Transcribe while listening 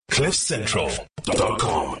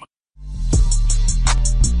CliffCentral.com.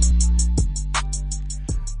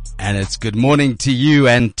 And it's good morning to you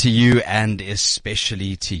and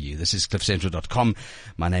especially to you. This is CliffCentral.com.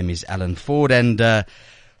 My name is Alan Ford and,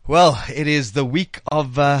 it is the week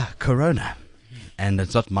of Corona. And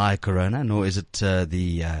it's not my Corona, nor is it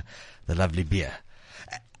the lovely beer.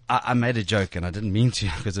 I made a joke and I didn't mean to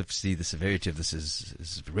because obviously the severity of this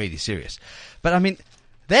is really serious. But I mean,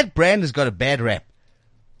 that brand has got a bad rap.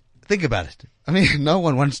 Think about it. I mean, no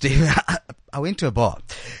one wants to. I went to a bar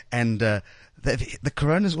and the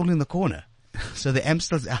Corona's all in the corner. So the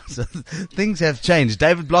Amstel's out. So things have changed.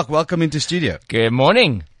 David Bloch, welcome into studio. Good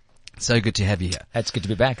morning. So good to have you here. It's good to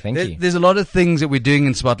be back. Thank you. There's a lot of things that we're doing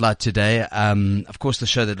in Spotlight today. Of course, the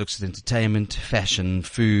show that looks at entertainment, fashion,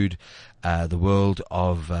 food, the world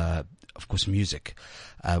of course, music.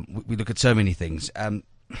 We look at so many things.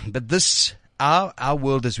 But our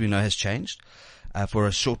world, as we know, has changed for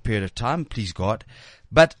a short period of time, please God.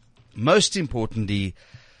 But most importantly,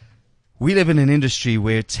 we live in an industry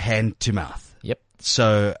where it's hand to mouth. Yep.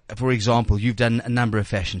 So, for example, you've done a number of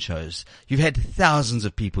fashion shows. You've had thousands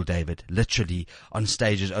of people, David, literally on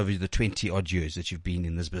stages over the 20 odd years that you've been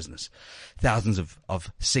in this business. Thousands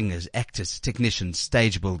of singers, actors, technicians,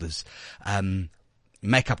 stage builders,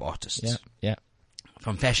 makeup artists. Yeah. Yeah.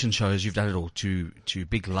 From fashion shows, you've done it all to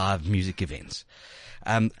big live music events.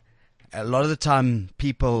 A lot of the time,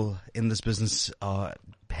 people in this business are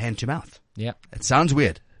hand to mouth. Yeah. It sounds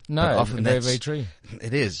weird. No, very, very true.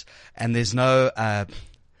 It is. And there's no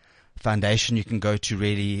foundation you can go to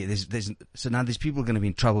really. So now these people are going to be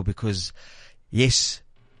in trouble because, yes,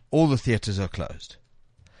 all the theatres are closed.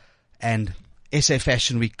 And SA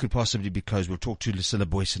Fashion Week could possibly be closed. We'll talk to Lucilla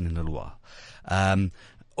Booysen in a little while.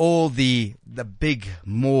 All the big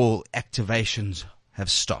mall activations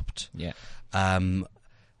have stopped. Yeah.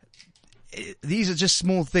 These are just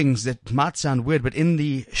small things that might sound weird, but in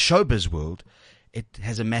the showbiz world, it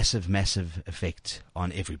has a massive, massive effect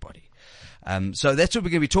on everybody. So that's what we're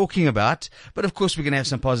going to be talking about. But of course, we're going to have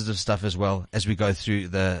some positive stuff as well as we go through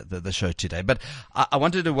the show today. But I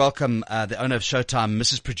wanted to welcome the owner of Showtime,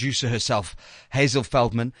 Mrs. Producer herself, Hazel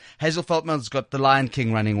Feldman. Hazel Feldman's got The Lion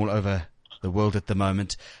King running all over the world at the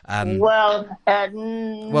moment. Not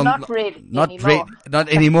really anymore. Not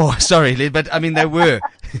anymore. Sorry, Liz, but I mean they were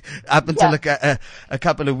up until a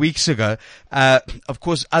couple of weeks ago. Of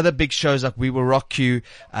course, other big shows like We Will Rock You.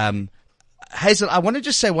 Hazel, I want to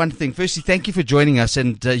just say one thing. Firstly, thank you for joining us,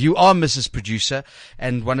 and you are Mrs. Producer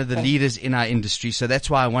and one of the leaders in our industry, so that's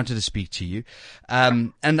why I wanted to speak to you.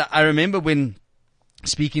 And I remember when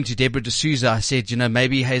speaking to Deborah D'Souza, I said,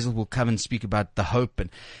 maybe Hazel will come and speak about the hope,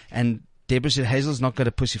 and Deborah said, Hazel's not got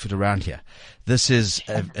a pussyfoot around here. This is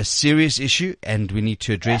a serious issue and we need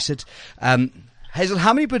to address it. Hazel,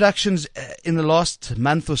 how many productions in the last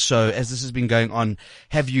month or so, as this has been going on,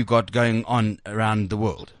 have you got going on around the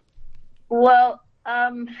world? Well,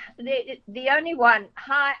 the only one.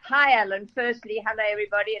 Hi, Alan. Firstly, hello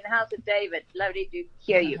everybody, and how's it, David? Lovely to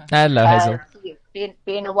hear you. Hello, Hazel.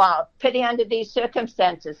 Been a while. Pity under these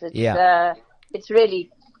circumstances. It's really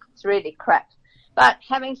crap. But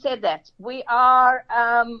having said that, we are,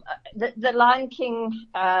 the Lion King,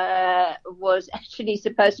 was actually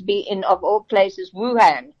supposed to be in, of all places,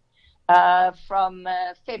 Wuhan, from,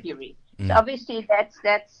 February. So obviously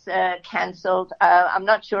that's cancelled. I'm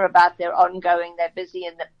not sure about their ongoing. They're busy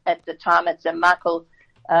at the time. It's a Michael,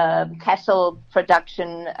 Castle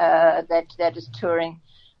production, that is touring.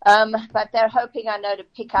 But they're hoping, I know, to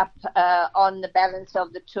pick up, on the balance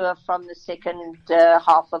of the tour from the second,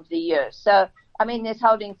 half of the year. So, I mean, there's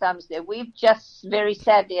holding thumbs there. We've just very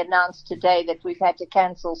sadly announced today that we've had to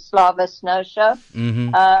cancel Slava Snow Show. Mm-hmm.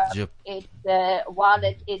 While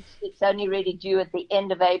it's only really due at the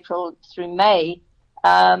end of April through May,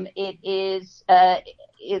 it is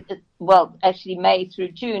actually May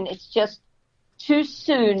through June. It's just too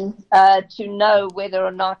soon to know whether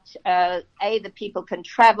or not the people can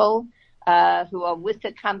travel who are with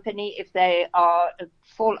the company, if they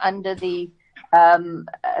fall under the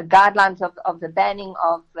guidelines of the banning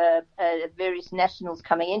of various nationals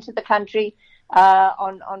coming into the country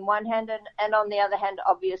on one hand, and on the other hand,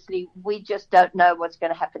 obviously, we just don't know what's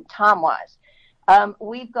going to happen time-wise.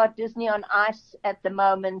 We've got Disney on ice at the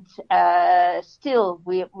moment. Still,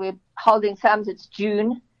 we're holding thumbs. It's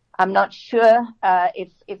June. I'm not sure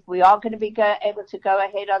if we are going to be able to go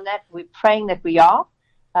ahead on that. We're praying that we are,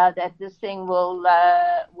 that this thing will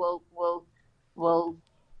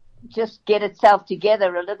just get itself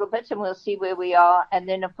together a little bit, and we'll see where we are. And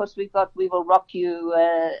then, of course, we've got We Will Rock You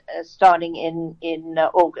starting in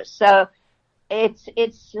August. So it's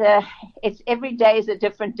every day is a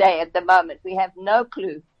different day at the moment. We have no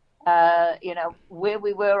clue where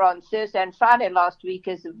we were on Thursday and Friday last week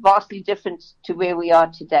is vastly different to where we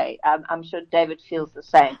are today. I'm sure David feels the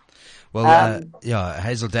same. Well,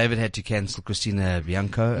 Hazel, David had to cancel Christina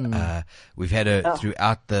Bianco. We've had her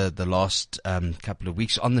throughout the last couple of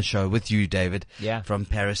weeks on the show with you, David, from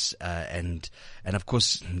Paris, and of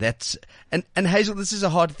course that's and Hazel, this is a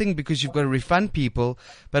hard thing because you've got to refund people,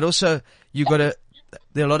 but also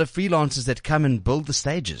there are a lot of freelancers that come and build the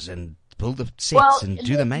stages and build the sets and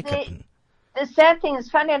do the makeup. The sad thing is,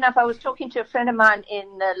 funny enough, I was talking to a friend of mine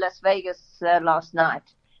in Las Vegas last night,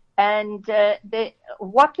 and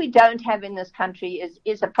what we don't have in this country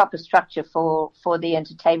is a proper structure for the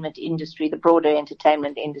entertainment industry, the broader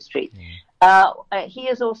entertainment industry. He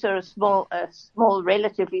is also a small,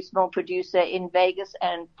 relatively small producer in Vegas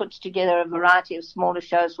and puts together a variety of smaller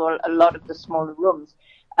shows for a lot of the smaller rooms.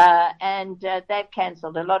 And they've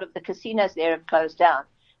cancelled. A lot of the casinos there have closed down.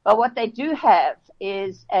 But what they do have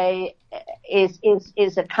is a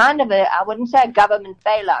kind of I wouldn't say a government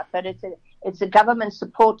bailout, but it's a government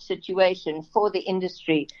support situation for the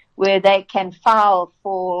industry where they can file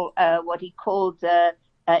for what he called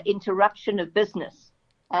interruption of business.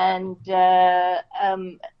 And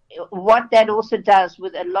what that also does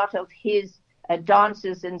with a lot of his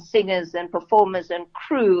dancers and singers and performers and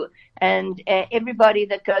crew and everybody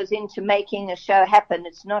that goes into making a show happen,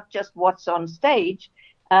 it's not just what's on stage.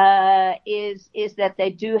 Is that they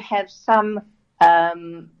do have some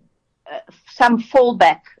fallback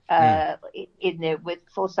in there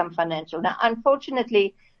for some financial. Now,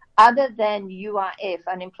 unfortunately, other than UIF,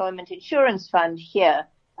 Unemployment Insurance Fund here,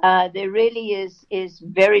 there really is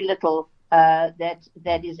very little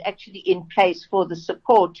that is actually in place for the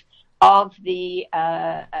support of the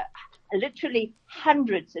literally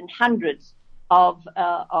hundreds and hundreds of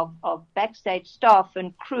backstage staff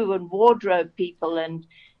and crew and wardrobe people and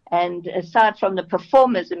aside from the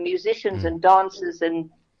performers and musicians and dancers and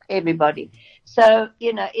everybody. So,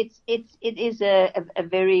 it is a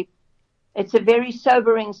very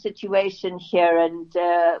sobering situation here, and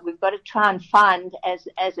we've got to try and find as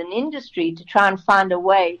an industry to try and find a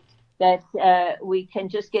way that we can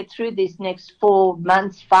just get through these next 4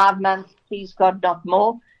 months, 5 months, please God, not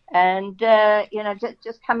more. And,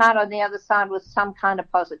 just come out on the other side with some kind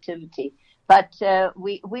of positivity. But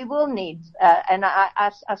we will need, and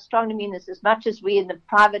I strongly mean this, as much as we in the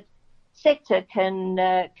private sector can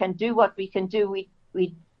do what we can do, we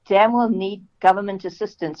damn well need government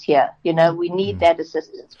assistance here. We need that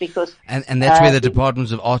assistance because... And that's where the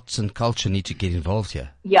Departments of Arts and Culture need to get involved here.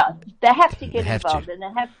 Yeah, they have to get involved. And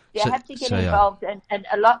they have to get involved and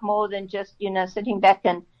a lot more than just, sitting back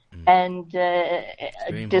and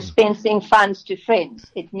dispensing funds to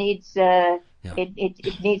friends. It needs it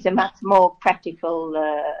needs a much more practical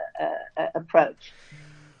approach.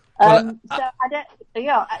 We've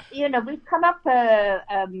come up.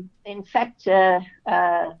 In fact,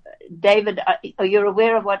 David, you're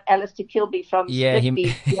aware of what Alistair Kilby from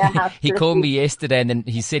he called me yesterday, and then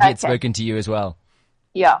he said he had spoken to you as well.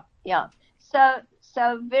 Yeah. So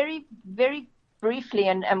very, very briefly,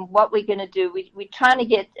 and what we're going to do, we're trying to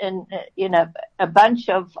get a bunch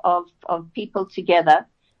of people together,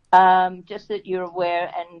 just that you're aware,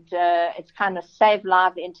 and it's kind of Save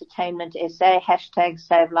Live Entertainment SA, hashtag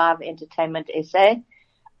Save Live Entertainment SA.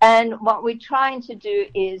 And what we're trying to do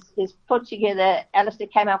is put together, Alistair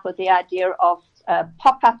came up with the idea of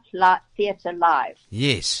pop-up theatre live.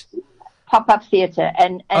 Yes. Pop-up theatre,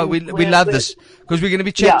 and we love this because we're going to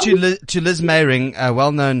be chatting to Lizz Meiring, a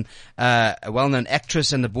well-known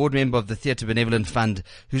actress and the board member of the Theatre Benevolent Fund,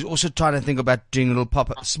 who's also trying to think about doing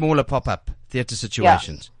smaller pop-up theatre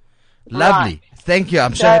situations. Yeah. Lovely, right. Thank you.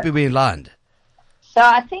 I'm so happy we're aligned. So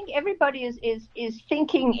I think everybody is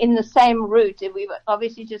thinking in the same route, and we've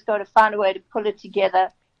obviously just got to find a way to pull it together.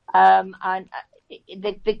 And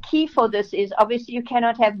the key for this is obviously you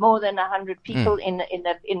cannot have more than 100 people in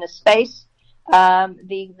the space.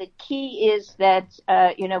 The key is that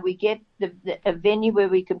we get a venue where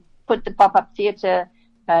we can put the pop-up theatre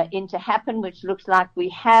into happen, which looks like we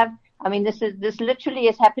have. I mean, this literally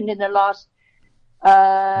has happened in the last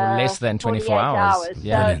less than 24 hours.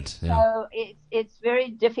 Yeah. So it's very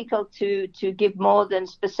difficult to give more than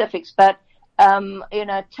specifics, but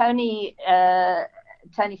Tony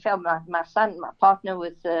Feldman, my son, my partner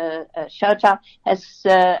with Showtime,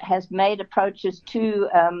 has made approaches to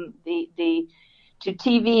to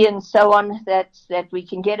TV and so on that we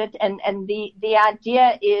can get it, and the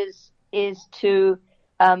idea is to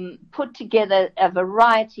put together a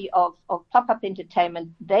variety of pop-up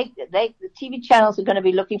entertainment. The TV channels are going to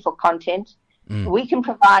be looking for content. We can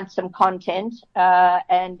provide some content,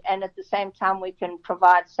 and at the same time we can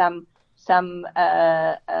provide some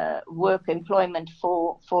work employment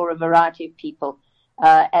for a variety of people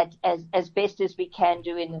as best as we can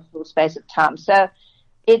do in a short space of time. So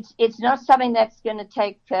it's not something that's going to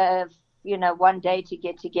take one day to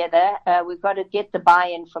get together. We've got to get the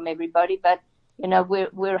buy-in from everybody, but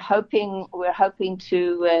we're hoping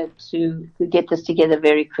to get this together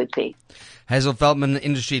very quickly. Hazel Feldman,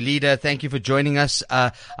 industry leader, thank you for joining us.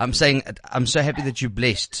 I'm so happy that you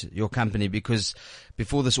blessed your company, because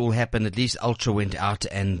before this all happened, at least Ultra went out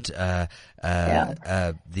and the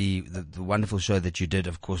wonderful show that you did,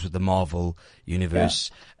 of course, with the Marvel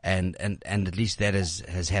universe, and at least that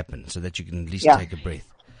has happened, so that you can at least take a breath.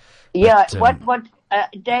 But,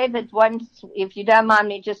 David, once, if you don't mind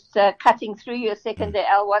me just cutting through you a second there,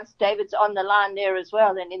 Al, once David's on the line there as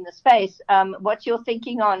well and in the space, what's your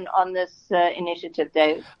thinking on this initiative,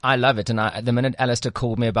 Dave? I love it. And the minute Alistair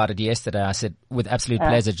called me about it yesterday, I said, with absolute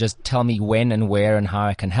pleasure, just tell me when and where and how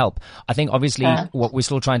I can help. I think obviously what we're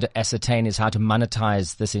still trying to ascertain is how to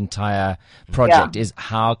monetize this entire project, is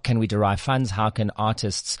how can we derive funds? How can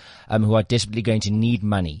artists who are desperately going to need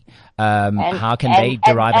money, how can they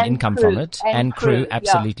derive an income from it? And crew,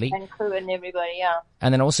 absolutely. And crew and everybody,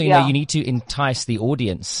 And then also, you need to entice the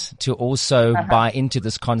audience to also buy into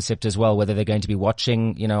this concept as well, whether they're going to be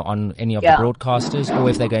watching, on any of the broadcasters, or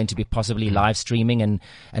if they're going to be possibly live streaming and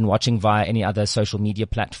watching via any other social media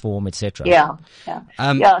platform, etc.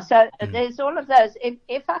 So there's all of those.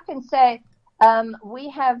 If I can say, we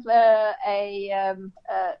have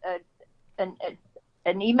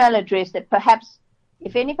an email address that perhaps,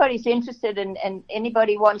 if anybody's interested and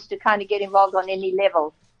anybody wants to kind of get involved on any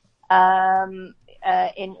level,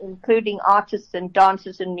 including artists and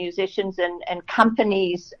dancers and musicians and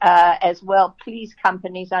companies as well, please,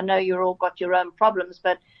 companies, I know you're all got your own problems,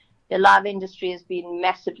 but the live industry has been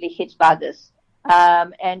massively hit by this.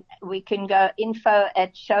 And we can go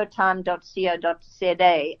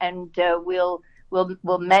info@showtime.co.za, and we'll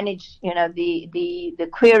manage, the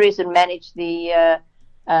queries and manage the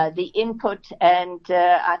input, and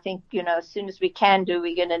I think as soon as we can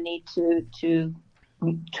we're going to need to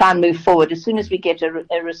try and move forward as soon as we get a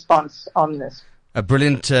response on this. A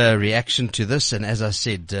brilliant reaction to this, and as I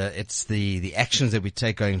said, it's the actions that we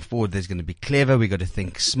take going forward. There's going to be clever. We've got to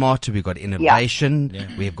think smarter. We've got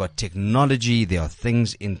innovation. We've got technology. There are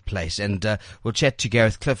things in place, and we'll chat to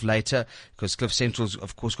Gareth Cliff later, because Cliff Central's,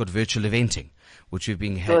 of course, got virtual eventing, which we've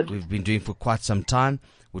been doing for quite some time,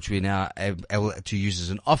 which we're now able to use as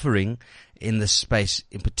an offering in this space,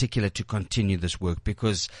 in particular, to continue this work,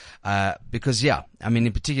 because in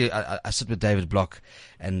particular, I sit with David Bloch,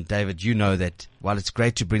 and David, you know that while it's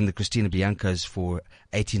great to bring the Christina Biancos for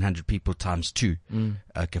 1,800 people times two,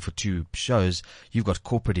 for 2 shows, you've got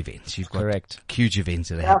corporate events, you've got huge events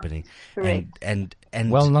that are happening, and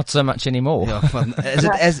well, not so much anymore. Yes,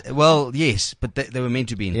 but they were meant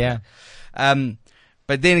to be in.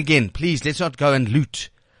 But then again, please, let's not go and loot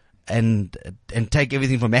and take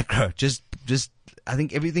everything from macro. Just, I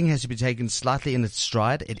think everything has to be taken slightly in its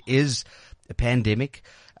stride. It is a pandemic.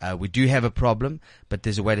 We do have a problem, but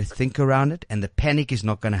there's a way to think around it, and the panic is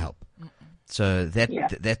not going to help. So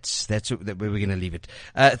that's where we're going to leave it.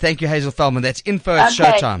 Thank you, Hazel Feldman. That's info at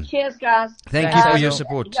Showtime. Cheers, guys. Thank you for your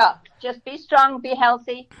support. Just be strong, be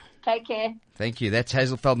healthy. Take care. Thank you. That's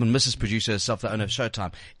Hazel Feldman, Mrs. Producer herself, the owner of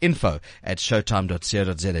Showtime. Info at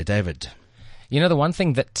showtime.co.za. David. The one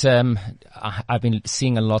thing that I've been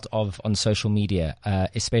seeing a lot of on social media,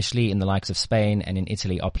 especially in the likes of Spain and in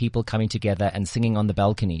Italy, are people coming together and singing on the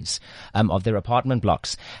balconies of their apartment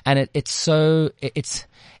blocks. And it's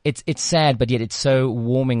sad, but yet it's so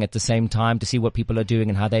warming at the same time to see what people are doing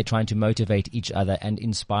and how they're trying to motivate each other and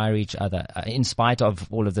inspire each other, in spite of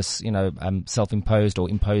all of this, self-imposed or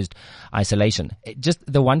imposed isolation. Just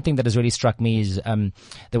the one thing that has really struck me is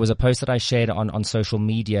there was a post that I shared on social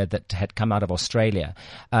media that had come out of Australia,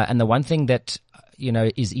 and the one thing that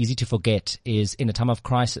is easy to forget is, in a time of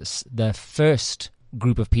crisis, the first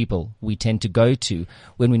group of people we tend to go to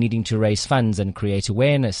when we're needing to raise funds and create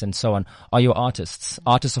awareness and so on are your artists.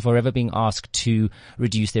 Artists are forever being asked to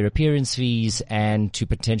reduce their appearance fees and to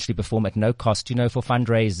potentially perform at no cost, for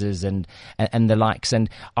fundraisers and the likes. And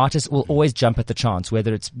artists will always jump at the chance,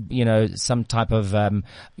 whether it's, some type of,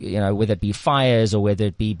 whether it be fires or whether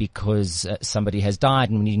it be because somebody has died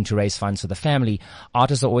and we're needing to raise funds for the family.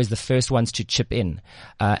 Artists are always the first ones to chip in.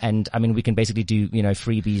 And we can basically do,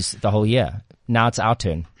 freebies the whole year. Now it's our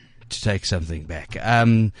turn to take something back.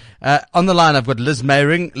 On the line, I've got Lizz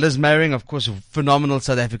Meiring. Lizz Meiring, of course, a phenomenal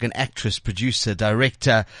South African actress, producer,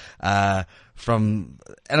 director, and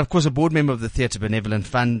of course a board member of the Theatre Benevolent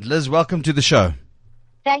Fund. Liz, welcome to the show.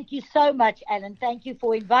 Thank you so much, Alan. Thank you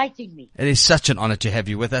for inviting me. It is such an honor to have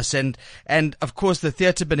you with us. And of course, the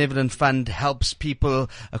Theatre Benevolent Fund helps people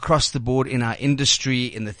across the board in our industry,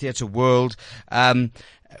 in the theatre world.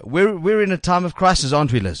 We're in a time of crisis,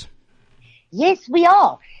 aren't we, Liz? Yes, we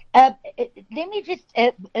are. Let me just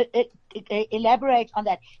elaborate on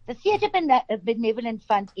that. The Theatre Benevolent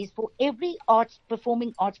Fund is for every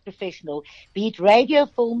performing arts professional, be it radio,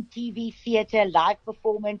 film, TV, theatre, live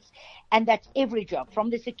performance, and that's every job, from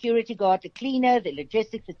the security guard, the cleaner, the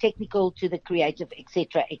logistics, the technical, to the creative,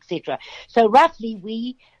 etc., etc. So roughly,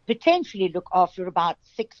 we potentially look after about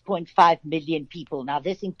 6.5 million people. Now,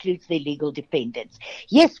 this includes their legal dependents.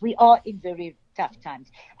 Yes, we are in very tough times.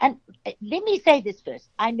 And let me say this first.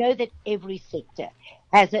 I know that every sector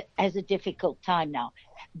has a difficult time now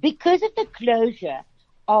because of the closure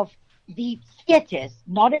of the theatres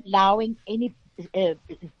not allowing any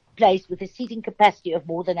place with a seating capacity of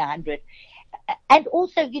more than 100. And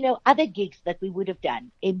also, other gigs that we would have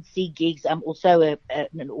done, MC gigs. I'm also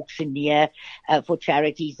an auctioneer for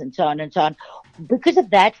charities and so on and so on. Because of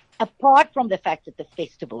that, apart from the fact that the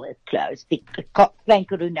festival is closed, the Klein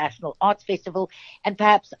Karoo National Arts Festival, and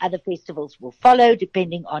perhaps other festivals will follow,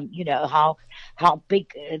 depending on how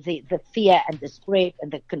big the fear and the spread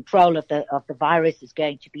and the control of the virus is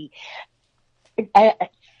going to be.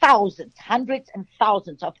 Thousands, hundreds and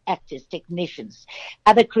thousands of actors, technicians,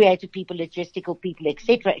 other creative people, logistical people,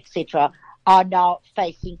 etc., are now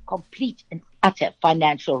facing complete and utter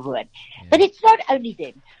financial ruin. Yeah. But it's not only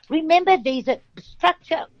them. Remember, there's a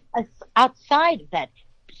structure outside of that.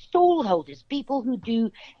 Stall holders, people who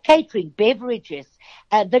do catering, beverages,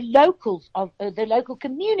 the locals of the local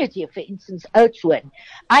community, for instance, Oudtshoorn.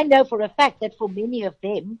 I know for a fact that for many of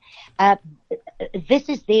them, this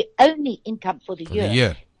is their only income for the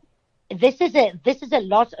year. This is a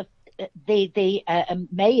loss of the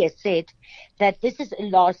mayor said that this is a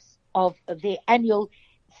loss of their annual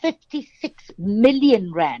 56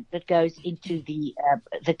 million rand that goes into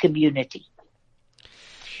the community.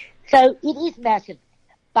 So it is massive.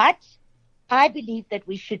 But I believe that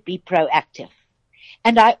we should be proactive.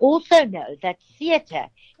 And I also know that theatre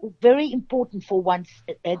is very important for one's,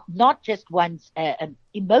 not just one's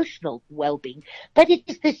emotional well-being, but it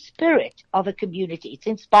is the spirit of a community. It's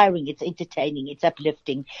inspiring, it's entertaining, it's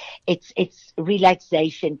uplifting, it's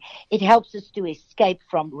relaxation. It helps us to escape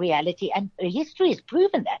from reality. And history has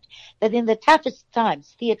proven that in the toughest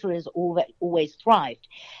times, theatre has always thrived.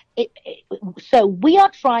 So we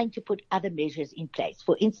are trying to put other measures in place.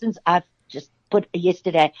 For instance, I've just put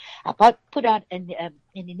out an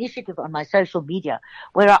initiative on my social media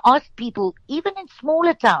where I asked people, even in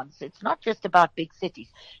smaller towns, it's not just about big cities,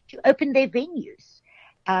 to open their venues,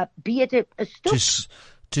 be it a store.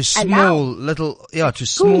 To small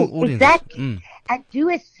audiences. Exactly. And do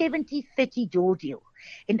a 70-30 door deal.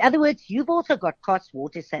 In other words, you've also got costs,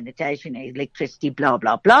 water, sanitation, electricity, blah,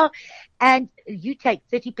 blah, blah. And you take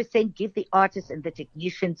 30%, give the artists and the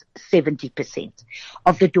technicians 70%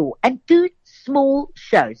 of the door. And do small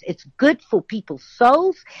shows. It's good for people's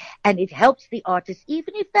souls, and it helps the artists,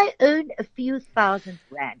 even if they earn a few thousand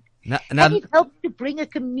rand. And it helps to bring a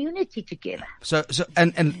community together. So,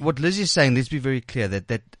 and what Liz is saying, let's be very clear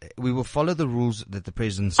that we will follow the rules that the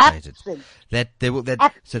president stated. Absolutely.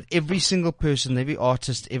 So every single person, every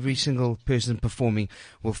artist, every single person performing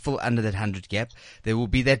will fall under that 100 gap. There will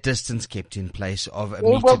be that distance kept in place of a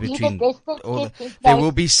meter between. There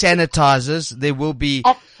will be sanitizers. There will be.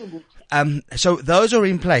 Absolutely. So those are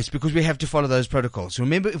in place because we have to follow those protocols.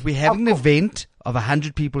 Remember, if we have an event of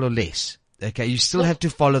 100 people or less, okay, you still have to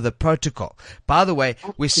follow the protocol. By the way,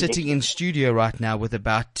 we're sitting in studio right now with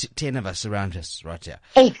about 10 of us around us right here.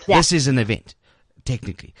 Exactly. This is an event,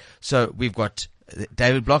 technically. So we've got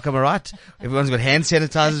David Bloch, am I right? Everyone's got hand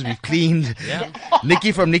sanitizers. We've cleaned. Yeah.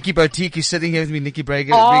 Nikki from Nikki Boutique is sitting here with me. Nikki Brager.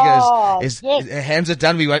 Yes. Her hands are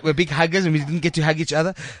done. We're big huggers and we didn't get to hug each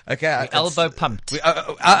other. Okay. Elbow pumped.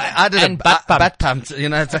 I did and butt pumped. You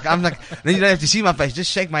know, it's like, I'm like, then you don't have to see my face.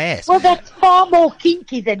 Just shake my ass. Well, that's far more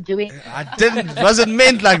kinky than doing. It wasn't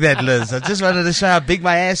meant like that, Liz. I just wanted to show how big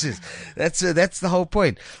my ass is. That's the whole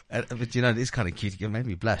point. But it is kind of cute. You made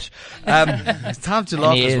me blush. It's time to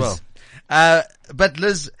laugh as well. But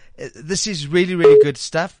Liz, this is really, really good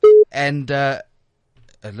stuff. And,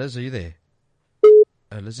 Liz, are you there?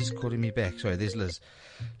 Liz is calling me back. Sorry, there's Liz.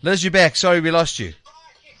 Liz, you're back. Sorry, we lost you.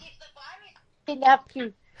 Enough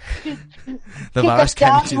to the virus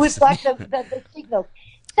down with the signal.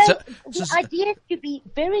 So the idea is to be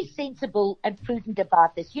very sensible and prudent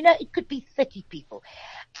about this. You know, it could be 30 people.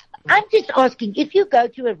 I'm just asking, if you go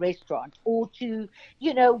to a restaurant or to,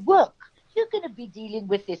 work, you're going to be dealing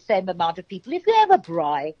with the same amount of people. If you have a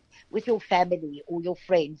braai with your family or your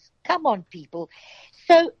friends, come on, people.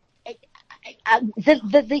 So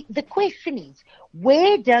the question is,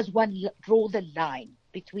 where does one draw the line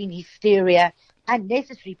between hysteria,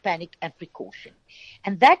 unnecessary panic, and precaution?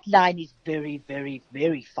 And that line is very, very,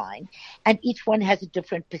 very fine, and each one has a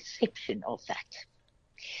different perception of that.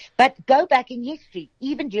 But go back in history,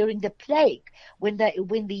 even during the plague, when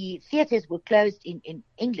the theatres were closed in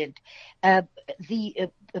England,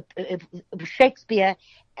 Shakespeare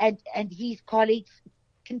and his colleagues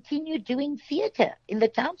continued doing theatre in the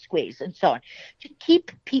town squares and so on to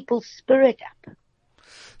keep people's spirit up.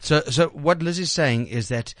 So what Liz is saying is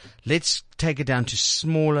that let's take it down to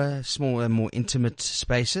smaller, more intimate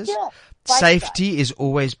spaces. Yeah. Safety is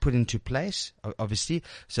always put into place, obviously.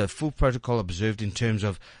 So full protocol observed in terms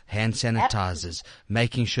of hand sanitizers,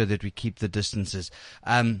 making sure that we keep the distances.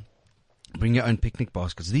 Bring your own picnic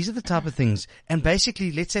baskets. These are the type of things. And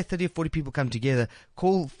basically, let's say 30 or 40 people come together,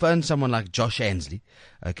 phone someone like Josh Ansley,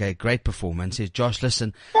 okay, great performer, and says, Josh,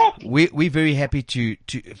 listen, we're very happy to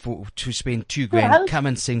spend $2,000, come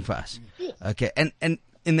and sing for us. Okay. And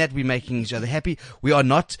in that we're making each other happy. We are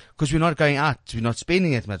not, because we're not going out, we're not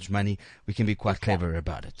spending that much money. We can be quite clever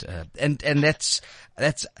about it. And that's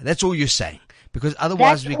all you're saying. Because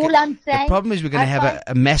otherwise the problem is we're going to have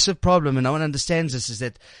a massive problem, and no one understands this, is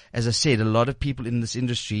that, as I said, a lot of people in this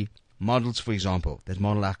industry, models, for example, that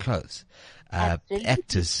model our clothes,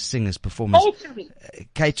 actors, singers, performers,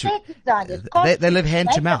 catering, they live hand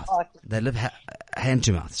to mouth. They live hand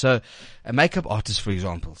to mouth. So, makeup artists, for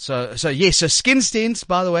example. So skin stents,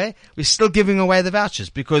 by the way, we're still giving away the vouchers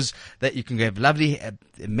because that you can have lovely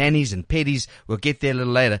manis and pedis. We'll get there a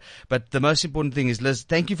little later. But the most important thing is, Liz,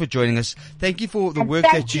 thank you for joining us. Thank you for the work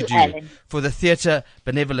that you do, Alan, for the Theatre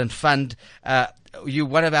Benevolent Fund. You're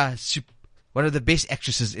one of the best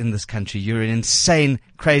actresses in this country. You're an insane,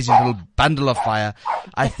 crazy little bundle of fire.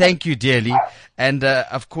 I thank you dearly. And,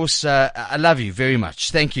 of course, I love you very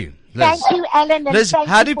much. Thank you, Liz. Thank you, Alan. Liz,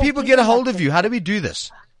 how do people get a hold of you? How do we do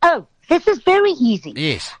this? Oh, this is very easy.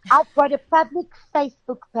 Yes. I've got a public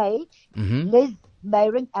Facebook page, Lizz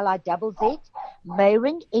Meiring, Lizz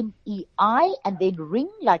Meiring, MEI, and then ring,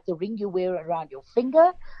 like the ring you wear around your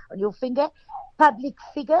finger, public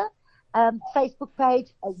figure. Facebook page.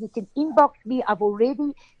 You can inbox me. I've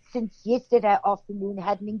already, since yesterday afternoon,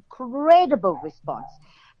 had an incredible response.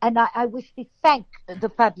 And I wish to thank the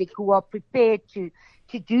public who are prepared to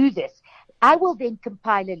do this. I will then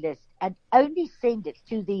compile a list and only send it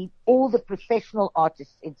to all the professional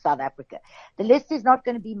artists in South Africa. The list is not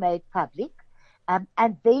going to be made public.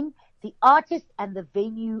 And then the artists and the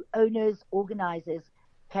venue owners, organizers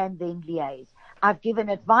can then liaise. I've given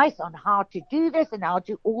advice on how to do this and how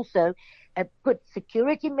to also put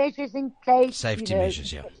security measures in place. Safety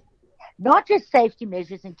measures, yeah. Not just safety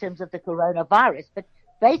measures in terms of the coronavirus, but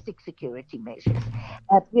basic security measures.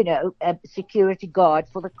 Security guard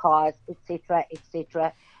for the cars, etc.,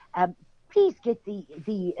 etc. Please get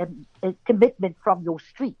the commitment from your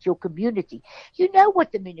street, your community. You know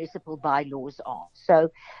what the municipal bylaws are.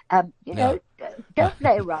 So, don't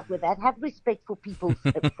play around with that. Have respect for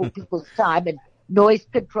people's time and noise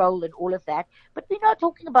control and all of that. But we're not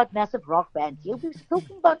talking about massive rock bands here. We're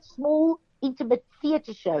talking about small, intimate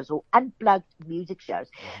theatre shows or unplugged music shows.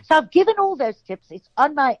 So I've given all those tips. It's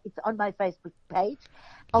on my Facebook page.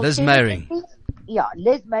 Lizz Meiring. Yeah,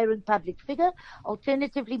 Lizz Meiring, public figure.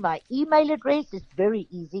 Alternatively, my email address is very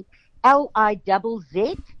easy.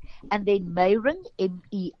 LIZZ and then Meiring,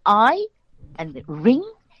 MEI, and then ring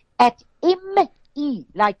at ME,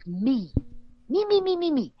 like me.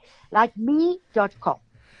 Me, like me.com.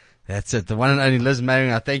 That's it. The one and only Lizz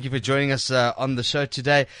Meiring. I thank you for joining us on the show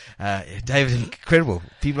today. David, incredible.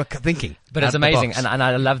 People are thinking. But it's amazing. And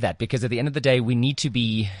I love that, because at the end of the day, we need to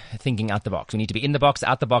be thinking out the box. We need to be in the box,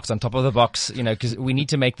 out the box, on top of the box, because we need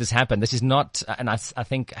to make this happen. This is not, and I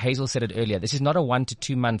think Hazel said it earlier, this is not a 1 to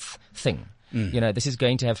 2 month thing. This is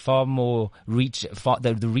going to have far more reach.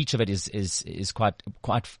 The reach of it is quite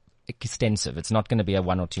extensive. It's not going to be a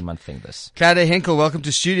 1 or 2 month thing, this. Claudia Henkel, welcome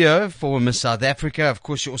to studio, former Miss South Africa. Of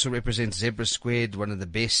course, you also represent Zebra Squared, one of the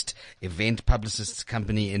best event publicists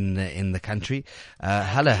company in the country.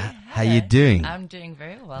 Hello. How you doing? I'm doing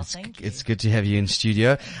very well, thank you. It's good to have you in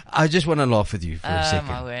studio. I just want to laugh with you for a second.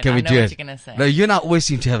 My word. Can we I know do what it? you're going to say. No, you and I always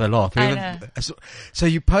seem to have a laugh. I know. So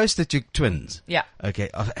you post that your twins, Yeah. okay,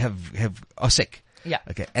 are sick. Yeah.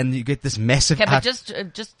 Okay, and you get this massive. Okay, but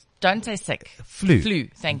just Don't say sick. Flu. Flu.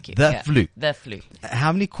 Thank you. The flu. The flu.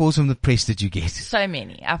 How many calls from the press did you get? So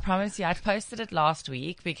many. I promise you. I posted it last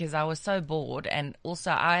week because I was so bored, and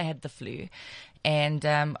also I had the flu. And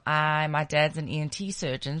my dad's an ENT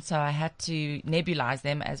surgeon, so I had to nebulize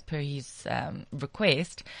them as per his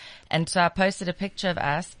request. And so I posted a picture of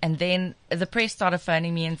us, and then the press started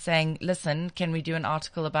phoning me and saying, listen, can we do an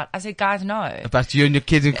article about... I said, guys, no. About you and your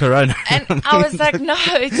kids in Corona. And I was like, no,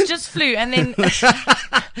 it's just flu. And then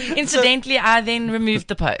incidentally, I then removed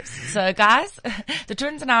the post. So guys, the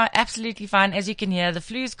twins and I are absolutely fine. As you can hear, the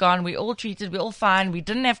flu's gone. We're all treated. We're all fine. We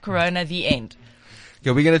didn't have Corona. The end.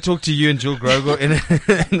 Yeah, we're going to talk to you and Jill Grogor in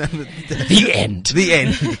The end. The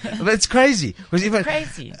end. But it's crazy.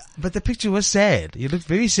 Crazy. But the picture was sad. You looked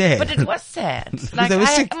very sad. But it was sad. Like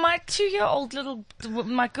my 2-year-old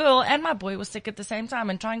my girl and my boy was sick at the same time,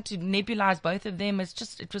 and trying to nebulize both of them is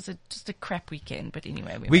just a crap weekend. But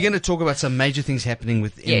anyway, we're going to talk about some major things happening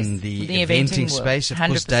within the eventing space. Of 100%.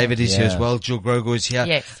 course, David is here as well. Jill Grogor is here.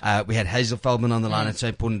 Yes. We had Hazel Feldman on the line. It's so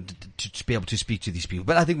important to be able to speak to these people.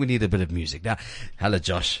 But I think we need a bit of music now. Hello,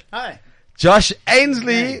 Josh. Hi. Josh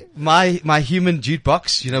Ansley, my human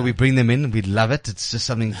jukebox. You know, we bring them in. We love it. It's just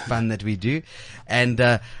something fun that we do. And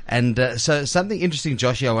so something interesting,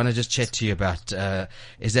 Josh, I want to just chat to you about,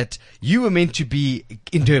 is that you were meant to be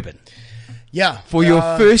in Durban. Yeah. For your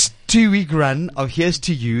first 2-week run of Here's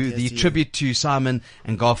to You, Here's the to tribute to Simon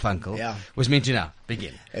and Garfunkel was meant to now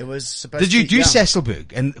begin. It was supposed Did you do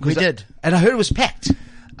Sasolburg? And we did. And I heard it was packed.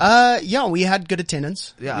 Yeah, we had good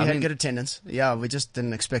attendance. Yeah, we had good attendance. Yeah, we just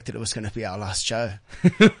didn't expect it was going to be our last show.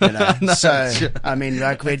 You know? No, so, sure. I mean,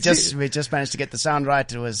 like we just managed to get the sound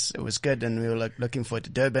right. It was good, and we were looking forward to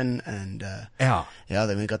Durban, and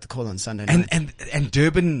then we got the call on Sunday night. And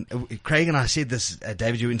Durban, Craig and I said this,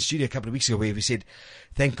 David, you were in the studio a couple of weeks ago where we said,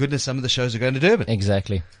 thank goodness some of the shows are going to Durban.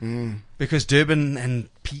 Exactly. Because Durban and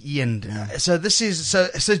PE so this is,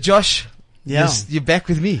 so Josh, yeah, you're back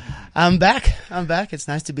with me. I'm back. It's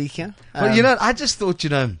nice to be here. Well, I just thought,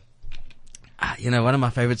 one of my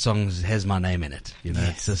favorite songs has my name in it.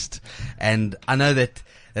 It's just, and I know that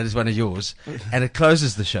is one of yours, and it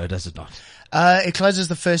closes the show, does it not? It closes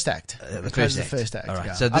the first act. The first act. All right.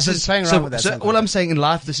 Yeah. So this is playing around with that. So all I'm saying in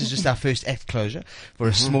life, this is just our first act closure for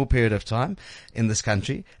a small period of time in this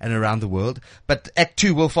country and around the world. But Act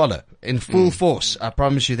 2 will follow in full force. I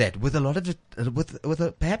promise you that, with a lot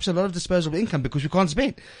of perhaps a lot of disposable income, because we can't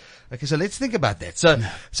spend. Okay, so let's think about that. So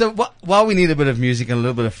while we need a bit of music and a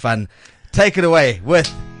little bit of fun, take it away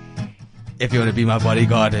with If You Want to Be My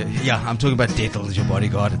Bodyguard. Yeah, I'm talking about Dettel as your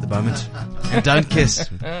bodyguard at the moment. And Don't Kiss.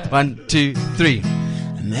 1, 2, 3.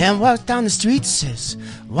 A man walks down the street, says,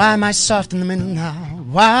 why am I soft in the middle now?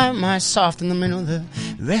 Why am I soft in the middle? The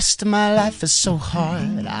rest of my life is so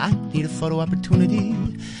hard. I need a photo opportunity.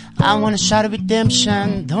 I want a shot of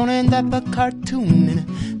redemption. Don't end up a cartoon in a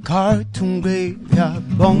cartoon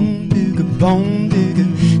graveyard. Bone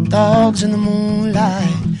digger, dogs in the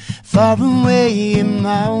moonlight. Far away in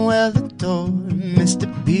my weathered door, Mr.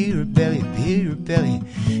 Beer Belly,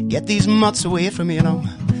 get these mutts away from me, I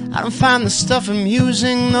don't find the stuff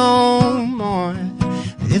amusing no more.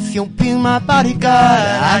 If you'll be my bodyguard,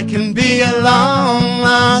 I can be a long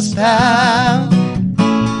lost pal.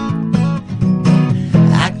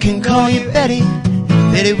 I can call you Betty,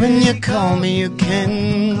 Betty, when you call me, you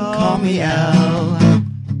can call me Al.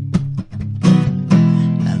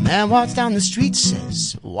 Man walks down the street,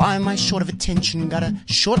 says, why am I short of attention? Got a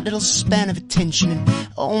short little span of attention, and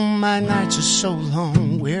oh, my nights are so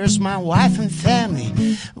long. Where's my wife and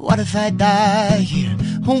family? What if I die here?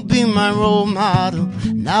 Who'll be my role model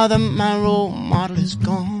now that my role model is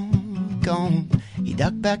gone? He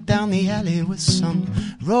ducked back down the alley with some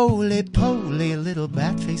roly-poly little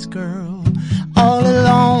bat-faced girl. All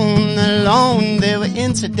alone, there were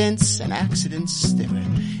incidents and accidents. There were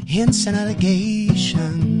hints and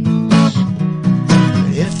allegations.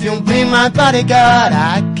 But if you'll be my bodyguard,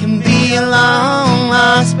 I can be a long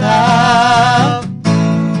lost pal.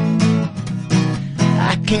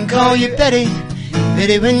 I can call you Betty,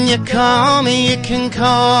 Betty, when you call me, you can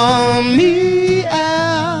call me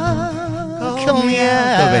out. Call me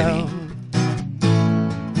out.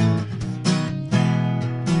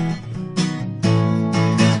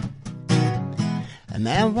 A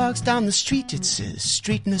man walks down the street, it says,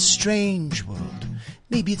 street in a strange world.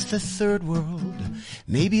 Maybe it's the third world.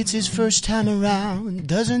 Maybe it's his first time around.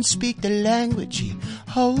 Doesn't speak the language. He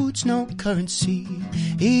holds no currency.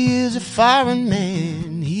 He is a foreign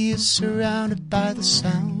man. He is surrounded by the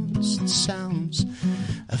sounds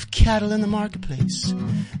of cattle in the marketplace,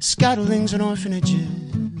 scatterlings and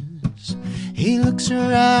orphanages. He looks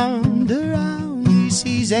around. He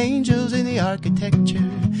sees angels in the architecture.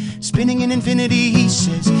 Spinning in infinity, he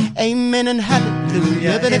says, amen and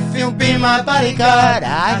hallelujah. But if you'll be my bodyguard,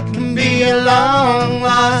 I can be your long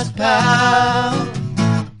lost pal.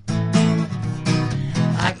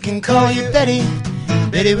 I can call you Betty,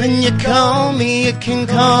 Betty, when you call me, you can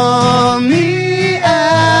call me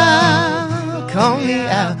out. Call me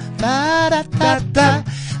out. Da da da da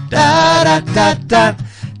da da da da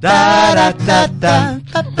da da da da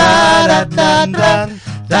da da da da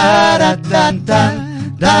da da da da.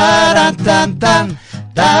 Da da da da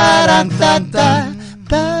da da da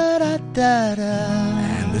da da da.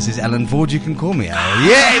 And this is Alan Ford. You can call me Al.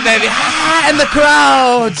 Yay, baby! Ah, and the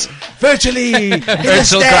crowds virtually,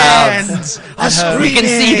 virtual crowds. We can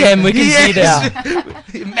see them. We can see them.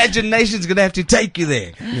 Imagination's gonna have to take you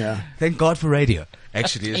there. Yeah. Thank God for radio.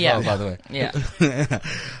 Actually, as well, by the way. Yeah.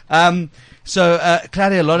 So,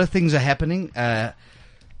 Claudia, a lot of things are happening.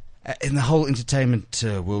 In the whole entertainment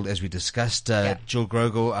world, as we discussed, Jill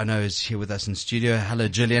Grogor, I know, is here with us in studio. Hello,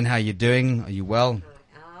 Gillian. How are you doing? Are you well?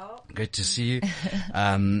 Good to see you.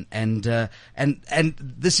 And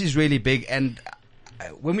this is really big. And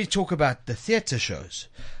when we talk about the theatre shows,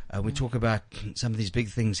 we talk about some of these big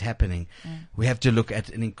things happening. We have to look at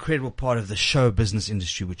an incredible part of the show business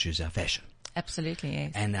industry, which is our fashion. Absolutely,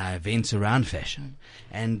 yes. And our events around fashion.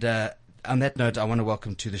 And on that note, I want to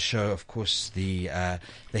welcome to the show, of course, the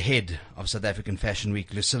head of South African Fashion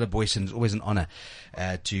Week, Lucilla Booysen. It's always an honor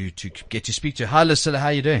to get to speak to her. Hi, Lucilla. How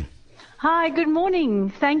are you doing? Hi, good morning.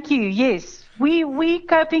 Thank you. Yes, we're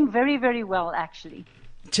coping very, very well, actually.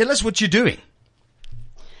 Tell us what you're doing.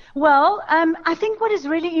 Well, I think what is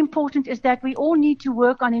really important is that we all need to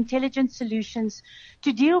work on intelligent solutions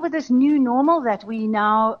to deal with this new normal that we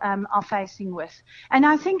now are facing with. And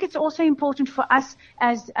I think it's also important for us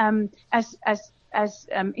as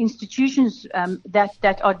institutions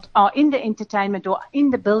that are in the entertainment or in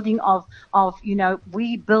the building of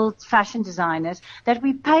we build fashion designers, that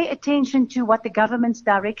we pay attention to what the government's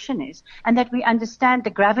direction is and that we understand the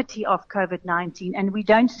gravity of COVID-19 and we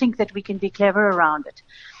don't think that we can be clever around it.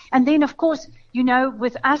 And then, of course,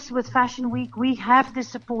 with us, with Fashion Week, we have the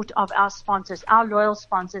support of our sponsors, our loyal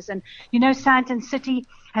sponsors. And, Sandton City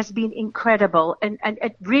has been incredible, and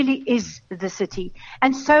it really is the city.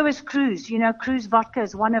 And so is Cruise. Cruise Vodka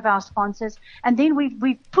is one of our sponsors. And then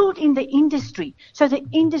we've pulled in the industry. So the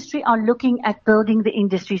industry are looking at building the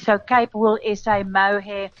industry. So Cape Wool, SA,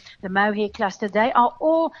 Mohair, the Mohair cluster, they are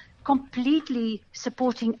all completely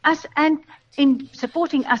supporting us and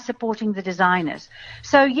supporting the designers.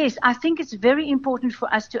 So yes, I think it's very important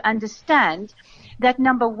for us to understand that,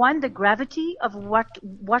 number one, the gravity of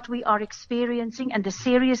what we are experiencing and the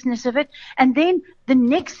seriousness of it. And then the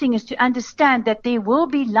next thing is to understand that there will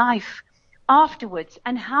be life afterwards.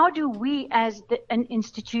 And how do we as an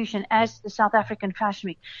institution, as the South African Fashion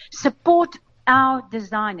Week, support our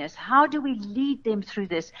designers? How do we lead them through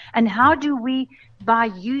this? And how do we, by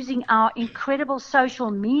using our incredible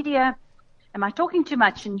social media, am I talking too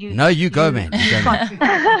much? And you? No, you go, man.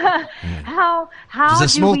 How it's a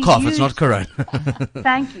small cough. It's not corona.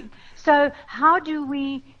 Thank you. So how do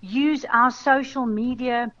we use our social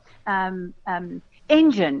media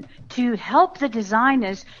engine to help the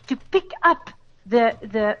designers to pick up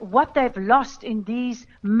the what they've lost in these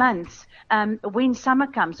months when summer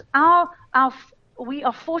comes? We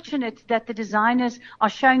are fortunate that the designers are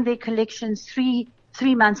showing their collections three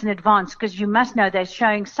months in advance, because you must know they're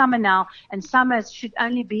showing summer now, and summer should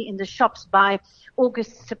only be in the shops by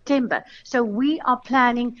August, September. So we are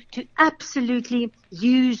planning to absolutely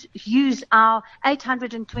use our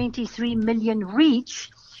 823 million reach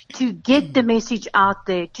to get the message out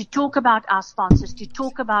there, to talk about our sponsors, to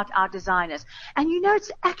talk about our designers. And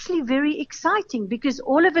it's actually very exciting, because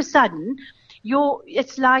all of a sudden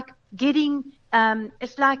it's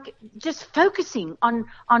like just focusing on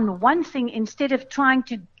one thing instead of trying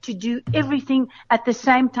to do everything at the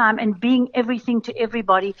same time and being everything to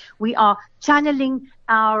everybody. We are channeling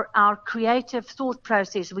our creative thought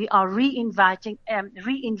process. We are reinventing,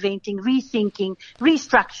 rethinking,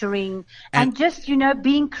 restructuring, and just,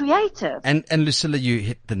 being creative. And Lucilla, you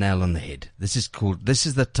hit the nail on the head. This is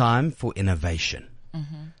the time for innovation.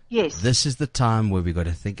 Mm-hmm. Yes. This is the time where we got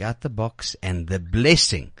to think out the box, and the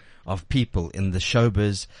blessing of people in the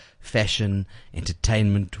showbiz, fashion,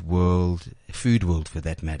 entertainment world, food world for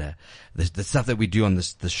that matter, the stuff that we do on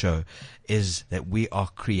the show, is that we are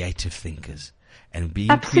creative thinkers. And being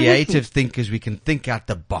creative thinkers, we can think out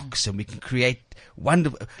the box and we can create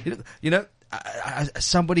wonderful,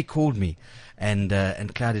 somebody called me and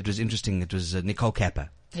Claudia, it was interesting. It was Nicole Kappa.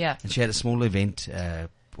 Yeah. And she had a small event,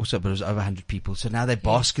 also, but it was over 100 people. So now they're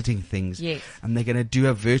basketing things. Yes. And they're going to do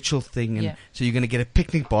a virtual thing. And Yeah. so you're going to get a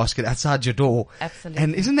picnic basket outside your door. Absolutely.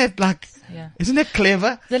 And isn't that Yeah. isn't that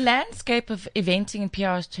clever? The landscape of eventing and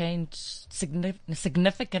PR has changed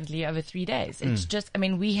significantly over 3 days. It's just, I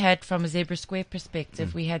mean, we had, from a Zebra Square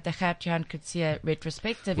perspective, we had the Gert Johan Coetzee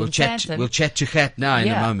retrospective in Sandton. We'll chat to Gert now in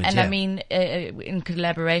a moment. And yeah. I mean, in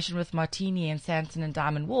collaboration with Martini and Sandton and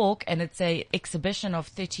Diamond Walk, and it's a exhibition of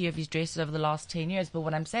 30 of his dresses over the last 10 years. But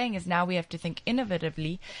what I'm saying is now we have to think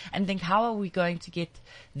innovatively and think, how are we going to get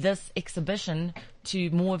this exhibition to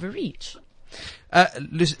more of a reach?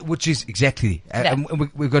 Which is exactly, and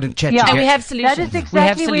we've got to chat Yeah. to And we Gert. have solutions. That is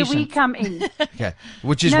exactly we where have we solutions. come in. Okay.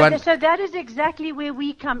 Which is one. So that is exactly where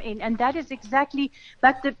we come in, and that is exactly.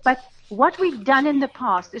 But what we've done in the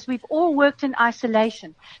past is we've all worked in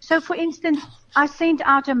isolation. So, for instance, I sent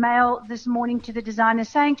out a mail this morning to the designers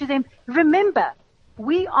saying to them, remember,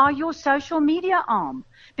 we are your social media arm.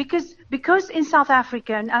 Because in South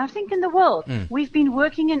Africa, and I think in the world, we've been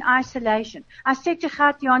working in isolation. I said to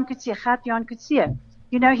Gert Johan Coetzee,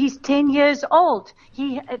 you know, he's 10 years old.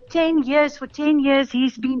 For 10 years,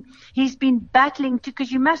 he's been battling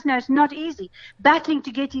because you must know it's not easy, battling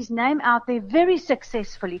to get his name out there very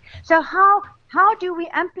successfully. So how do we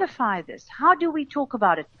amplify this? How do we talk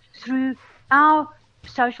about it? Through our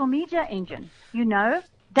social media engine, you know?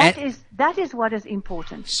 That is what is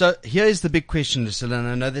important. So here is the big question, Lucilla, and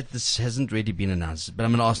I know that this hasn't really been announced, but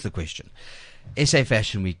I'm going to ask the question. SA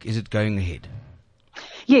Fashion Week, is it going ahead?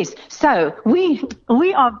 Yes. So we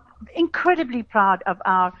are incredibly proud of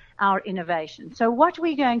our innovation. So what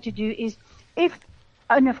we're going to do is,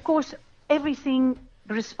 and of course, everything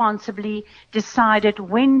responsibly decided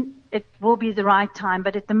when it will be the right time.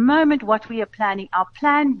 But at the moment, what we are planning, our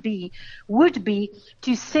plan B would be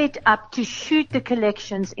to set up to shoot the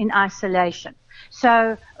collections in isolation.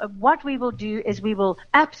 So what we will do is we will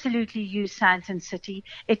absolutely use Sandton City.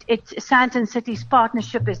 Sandton City's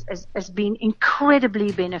partnership has been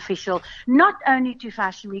incredibly beneficial, not only to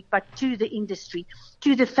Fashion Week, but to the industry,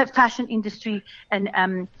 to the fashion industry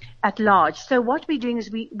and at large. So what we're doing is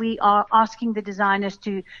we are asking the designers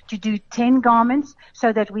to do 10 garments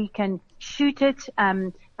so that we can shoot it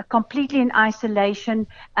completely in isolation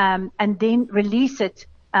and then release it.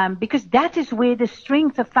 Because that is where the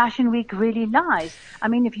strength of Fashion Week really lies. I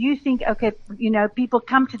mean, if you think, okay, you know, people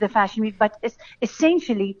come to the Fashion Week, but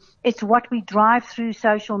essentially it's what we drive through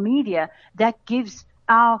social media that gives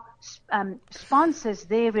our sponsors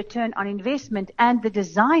their return on investment and the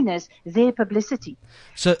designers their publicity.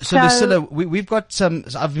 So Lucilla, we've got some.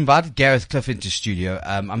 I've invited Gareth Cliff into studio.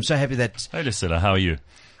 I'm so happy that. Hey, Lucilla, how are you?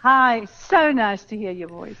 Hi, so nice to hear your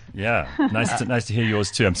voice. Yeah, nice to hear yours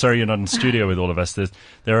too. I'm sorry you're not in studio with all of us.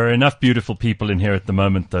 There are enough beautiful people in here at the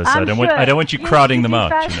moment, though, so I don't want you crowding them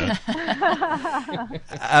out. You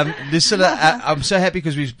know? Lucilla, I'm so happy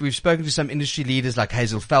because we've spoken to some industry leaders like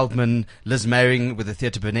Hazel Feldman, Lizz Meiring with the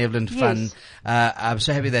Theatre Benevolent Fund. I'm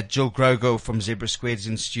so happy that Jill Grogor from Zebra Square is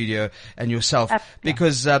in studio, and yourself,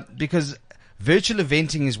 because virtual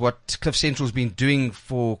eventing is what Cliff Central's been doing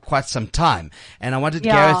for quite some time. And I wanted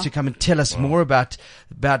Gareth to come and tell us more about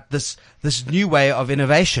this new way of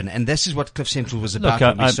innovation. And this is what Cliff Central was about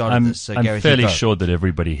when we started this. So I'm Gareth, fairly sure that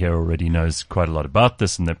everybody here already knows quite a lot about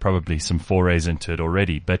this, and there are probably some forays into it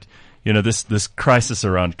already. But, you know, this crisis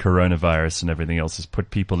around coronavirus and everything else has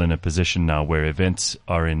put people in a position now where events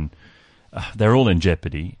are they're all in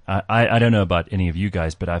jeopardy. I don't know about any of you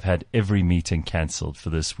guys, but I've had every meeting cancelled for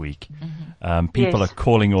this week. Mm-hmm. People are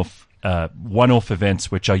calling off one-off events,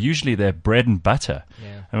 which are usually their bread and butter.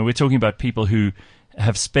 Yeah. I mean, we're talking about people who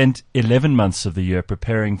have spent 11 months of the year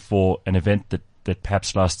preparing for an event that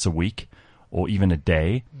perhaps lasts a week or even a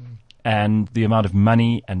day. Mm. And the amount of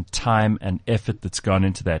money and time and effort that's gone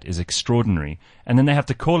into that is extraordinary. And then they have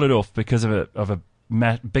to call it off because of a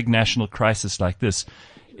big national crisis like this.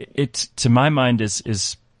 It, to my mind,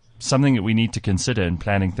 is something that we need to consider in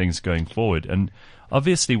planning things going forward. And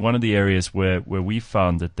obviously, one of the areas where we've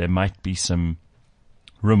found that there might be some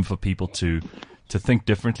room for people to think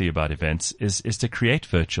differently about events is to create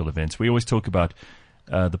virtual events. We always talk about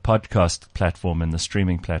the podcast platform and the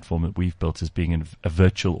streaming platform that we've built as being a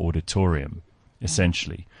virtual auditorium,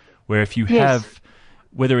 essentially, where if you have,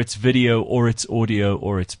 whether it's video or it's audio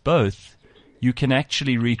or it's both, you can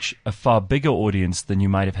actually reach a far bigger audience than you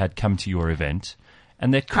might have had come to your event.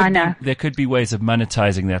 And there could be ways of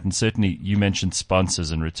monetizing that. And certainly you mentioned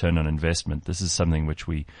sponsors and return on investment. This is something which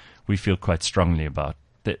we feel quite strongly about.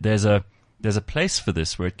 There's a place for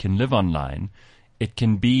this where it can live online. It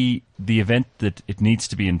can be the event that it needs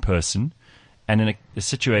to be in person. And in a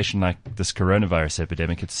situation like this coronavirus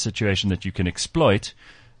epidemic, it's a situation that you can exploit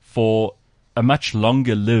for a much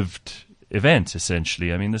longer lived event,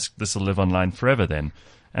 essentially. I mean, this will live online forever then.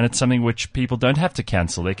 And it's something which people don't have to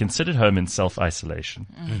cancel. They can sit at home in self-isolation.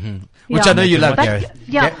 Mm-hmm. Which I know you love, Gareth.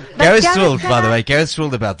 Gareth's thrilled, by the way. Gareth's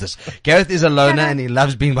thrilled about this. Gareth is a loner and he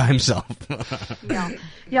loves being by himself.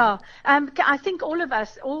 I think all of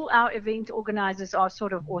us, all our event organizers are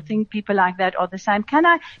sort of, or think people like that are the same. Can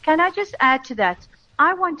I just add to that?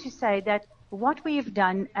 I want to say that what we have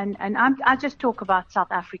done, and I just talk about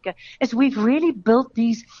South Africa, is we've really built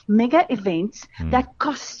these mega events that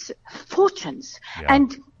cost fortunes. Yeah.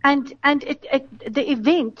 And the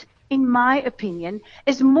event, in my opinion,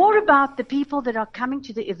 is more about the people that are coming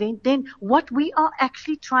to the event than what we are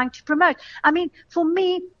actually trying to promote. I mean, for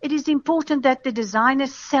me, it is important that the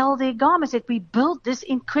designers sell their garments, that we build this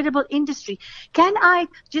incredible industry. Can I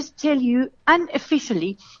just tell you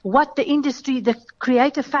unofficially what the industry, the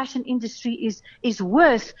creative fashion industry is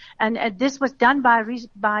worth? And this was done by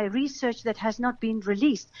research that has not been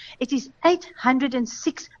released. It is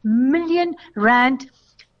 806 million rand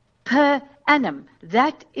per annum.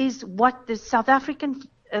 That is what the South African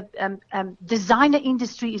designer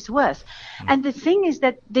industry is worth. And the thing is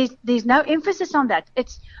that there's no emphasis on that.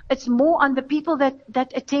 It's more on the people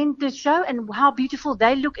that attend the show and how beautiful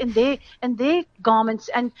they look in their garments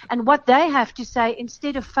and what they have to say,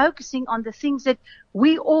 instead of focusing on the things that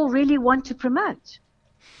we all really want to promote.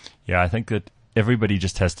 Yeah, I think that everybody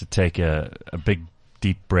just has to take a big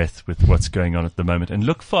deep breath with what's going on at the moment and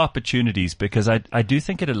look for opportunities, because I do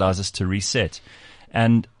think it allows us to reset.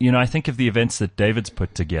 And, I think of the events that David's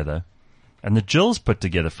put together and that Jill's put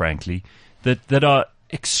together, frankly, that are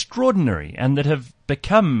extraordinary and that have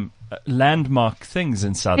become landmark things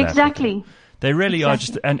in South Africa. Exactly. They really are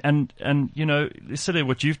just, and Lucilla,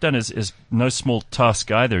 what you've done is no small task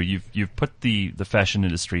either. You've put the fashion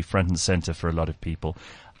industry front and center for a lot of people.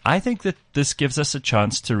 I think that this gives us a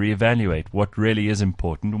chance to reevaluate what really is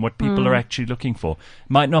important and what people are actually looking for.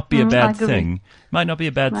 Might not be a bad thing. Might not be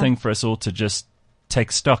a bad thing for us all to just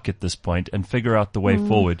take stock at this point and figure out the way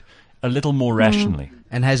forward a little more rationally.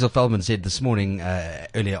 And Hazel Feldman said this morning,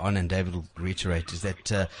 earlier on, and David will reiterate, is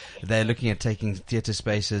that they're looking at taking theatre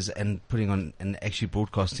spaces and putting on and actually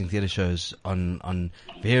broadcasting theatre shows on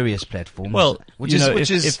various platforms. Well,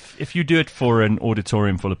 if you do it for an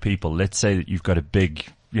auditorium full of people, let's say that you've got a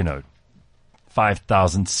big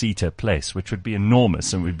 5,000-seater place, which would be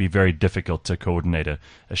enormous and would be very difficult to coordinate a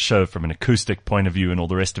show from an acoustic point of view and all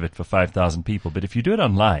the rest of it for 5,000 people. But if you do it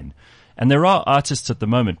online, and there are artists at the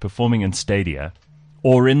moment performing in stadia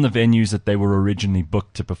or in the venues that they were originally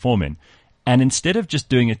booked to perform in, and instead of just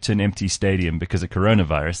doing it to an empty stadium because of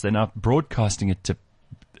coronavirus, they're now broadcasting it to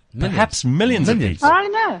perhaps millions of people. I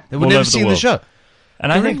know. They would never see the show.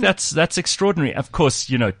 And I think that's extraordinary. Of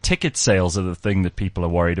course, ticket sales are the thing that people are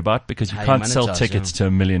worried about, because you can't sell tickets to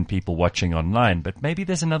 1 million people watching online, but maybe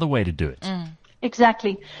there's another way to do it.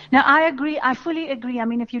 Exactly. Now, I agree. I fully agree. I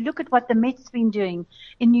mean, if you look at what the Met's been doing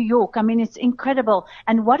in New York, I mean, it's incredible.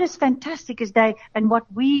 And what is fantastic is and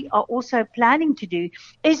what we are also planning to do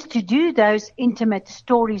is to do those intimate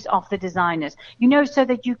stories of the designers, so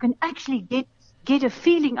that you can actually get a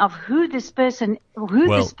feeling of who this person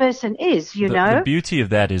is, The beauty of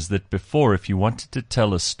that is that before, if you wanted to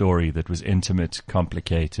tell a story that was intimate,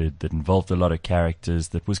 complicated, that involved a lot of characters,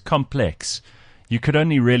 that was complex, you could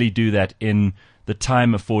only really do that in the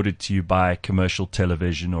time afforded to you by commercial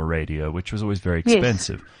television or radio, which was always very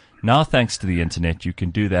expensive. Yes. Now, thanks to the internet, you can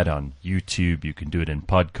do that on YouTube, you can do it in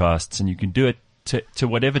podcasts, and you can do it to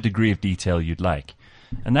whatever degree of detail you'd like.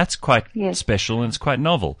 And that's quite special, and it's quite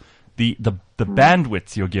novel. The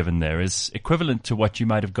bandwidth you're given there is equivalent to what you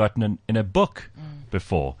might have gotten in a book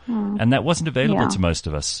before. And that wasn't available to most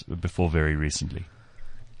of us before very recently.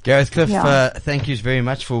 Gareth Cliff, thank you very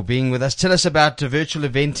much for being with us. Tell us about virtual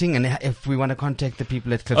eventing, and if we want to contact the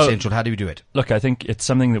people at Cliff Central, how do we do it? Look, I think it's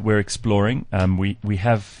something that we're exploring. We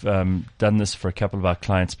have done this for a couple of our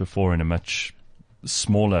clients before in a much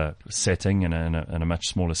smaller setting and a much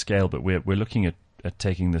smaller scale, but we're looking at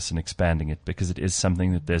taking this and expanding it, because it is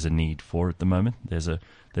something that there's a need for at the moment. There's a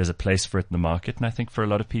place for it in the market, and I think for a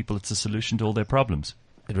lot of people it's a solution to all their problems.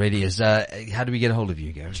 It really is. How do we get a hold of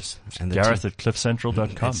you, Gareth? Gareth at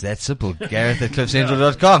cliffcentral.com. It's that simple. Gareth at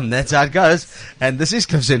cliffcentral.com. That's how it goes. And this is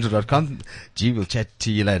cliffcentral.com. Gee, we'll chat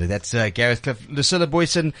to you later. That's Gareth Cliff. Lucilla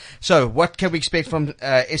Booysen. So, what can we expect from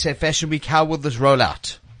SA Fashion Week? How will this roll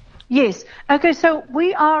out? Yes. Okay, so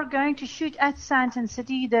we are going to shoot at Sandton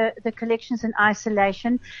City, the collections in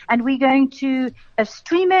isolation, and we're going to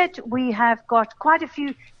stream it. We have got quite a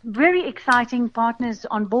few very exciting partners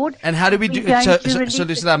on board. And how do we do it? So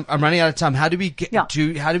Lucilla, I'm running out of time. How do we what do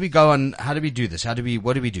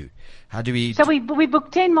we do? So we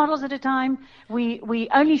book 10 models at a time. We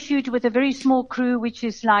only shoot with a very small crew, which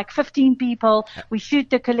is like 15 people. We shoot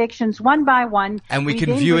the collections one by one. And we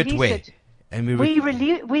can view it where? And we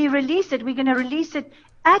release it. We're going to release it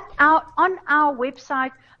on our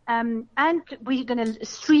website, and we're going to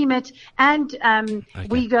stream it. And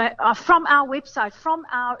we go from our website,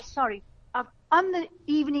 on the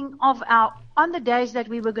evening of on the days that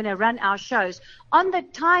we were going to run our shows, on the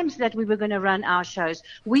times that we were going to run our shows,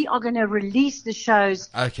 we are going to release the shows.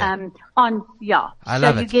 Okay. I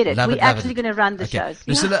love it. You get it. We're actually going to run the shows.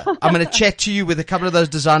 Lucilla, I'm going to chat to you with a couple of those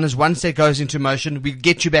designers once that goes into motion. We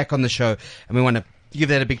get you back on the show, and we want to give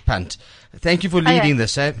that a big punt. Thank you for leading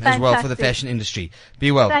this, as well, for the fashion industry.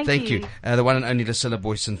 Be well. Thank you. The one and only Lucilla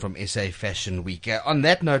Booysen from SA Fashion Week. On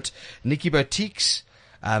that note, Nikki Boutiques.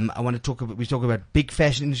 I want to talk about big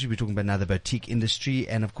fashion industry. We're talking about now the boutique industry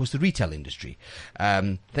and, of course, the retail industry.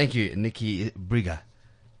 Thank you, Nikki Brigger,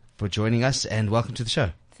 for joining us, and welcome to the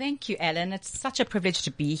show. Thank you, Alan. It's such a privilege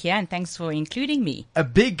to be here, and thanks for including me.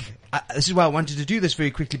 This is why I wanted to do this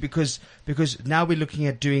very quickly, because now we're looking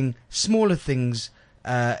at doing smaller things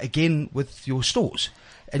again with your stores.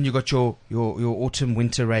 And you've got your autumn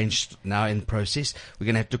winter range now in process. We're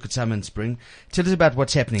going to have to look at summer and spring. Tell us about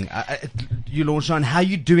what's happening. You launched on how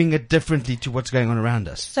you're doing it differently to what's going on around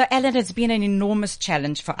us. So, Alan, it's been an enormous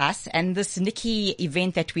challenge for us. And this Nikki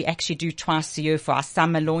event that we actually do twice a year for our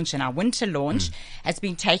summer launch and our winter launch has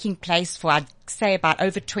been taking place for, I'd say, about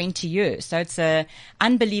over 20 years. So it's an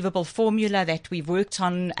unbelievable formula that we've worked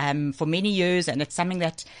on for many years. And it's something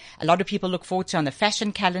that a lot of people look forward to on the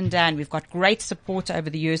fashion calendar. And we've got great support over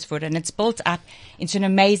the years for it, and it's built up into an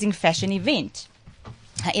amazing fashion event.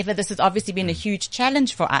 However, this has obviously been a huge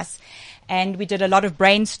challenge for us, and we did a lot of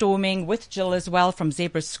brainstorming with Jill as well from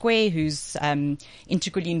Zebra Square, who's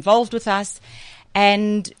integrally involved with us.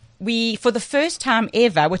 And we, for the first time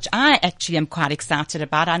ever, which I actually am quite excited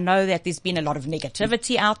about, I know that there's been a lot of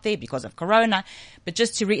negativity out there because of Corona, but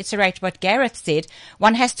just to reiterate what Gareth said,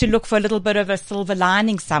 one has to look for a little bit of a silver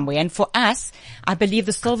lining somewhere. And for us, I believe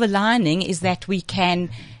the silver lining is that we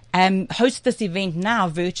can host this event now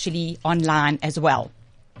virtually online as well.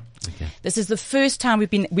 Okay. This is the first time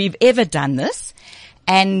we've ever done this.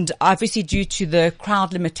 And obviously due to the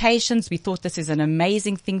crowd limitations, we thought this is an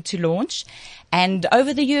amazing thing to launch. And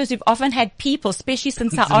over the years, we've often had people, especially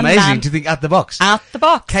since our online. It's amazing to think out the box. Out the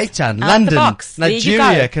box. Cape Town, London,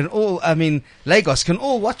 Nigeria Lagos can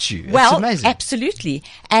all watch you. Well, it's amazing. Absolutely.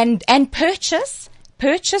 And purchase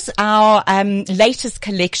our latest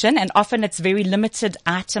collection, and often it's very limited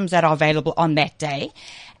items that are available on that day.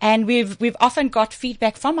 And we've often got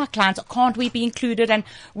feedback from our clients, can't we be included? And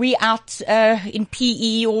we out in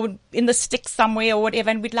PE or in the sticks somewhere or whatever,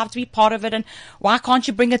 and we'd love to be part of it, and why can't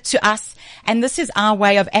you bring it to us? And this is our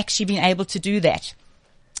way of actually being able to do that.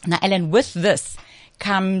 Now, Ellen, with this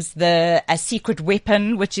comes a secret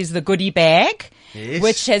weapon, which is the goodie bag. Yes.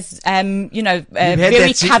 Which has,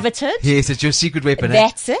 very coveted. Yes, it's your secret weapon.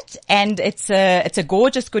 That's it. And it's a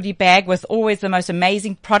gorgeous goodie bag with always the most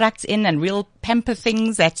amazing products in, and real pamper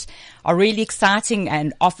things that are really exciting,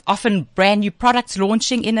 and often brand new products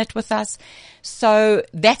launching in it with us. So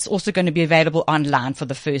that's also going to be available online for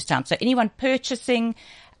the first time. So anyone purchasing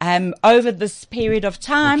over this period of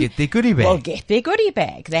time will get their goodie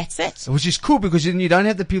bag. That's it. Which is cool, because then you don't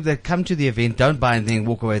have the people that come to the event, don't buy anything, and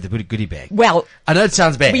walk away with a goodie bag. Well, I know it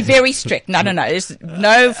sounds bad. We're very strict. No. There's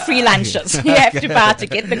no free lunches. You have to buy to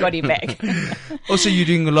get the goodie bag. Also, you're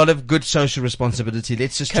doing a lot of good social responsibility.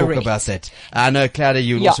 Let's just talk about that. I know, Claudia,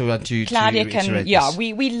 you also want to reiterate this.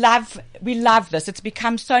 We love this. It's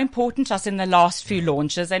become so important to us in the last few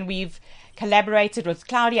launches, and we've collaborated with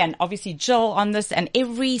Claudia and obviously Jill on this, and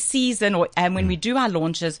every season when we do our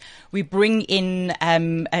launches, we bring in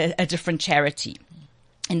a different charity.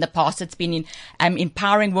 In the past, it's been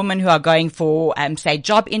empowering women who are going for, say,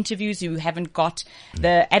 job interviews, who haven't got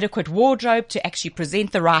the adequate wardrobe to actually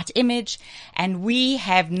present the right image. And we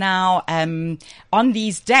have now, on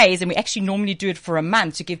these days, and we actually normally do it for a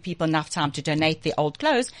month to give people enough time to donate their old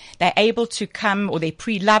clothes, they're able to come, or their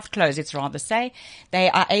pre-loved clothes, it's rather say, they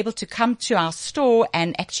are able to come to our store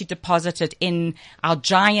and actually deposit it in our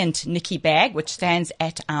giant Nikki bag, which stands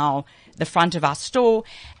at the front of our store.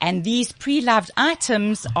 And these pre-loved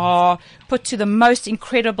items are put to the most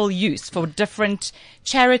incredible use for different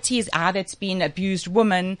charities, either it's been abused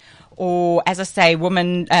women or, as I say,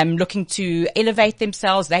 women looking to elevate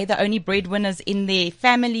themselves. They're the only breadwinners in their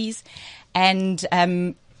families. And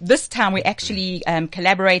this time we're actually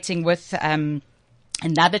collaborating with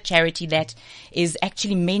another charity that is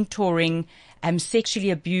actually mentoring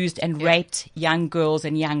sexually abused and raped young girls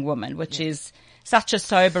and young women, which is such a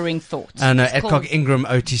sobering thought. And Adcock Ingram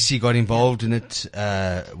OTC got involved in it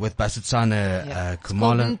with Basitsana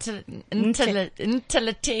Kumala.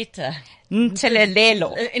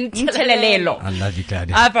 Intelelelo. I love you,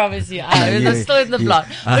 Claudia. I promise you. It's still in the blog.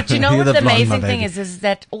 But you know what the amazing thing is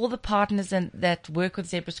that all the partners that work with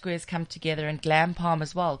Zebra Squares come together, and Glam Palm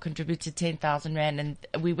as well contributed 10,000 Rand, and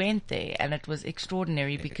we went there and it was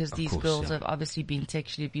extraordinary because these girls have obviously been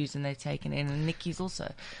sexually abused and they're taken in, and Nikki's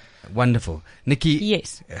also. Wonderful. Nikki,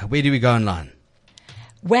 yes. Where do we go online?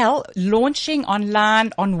 Well, launching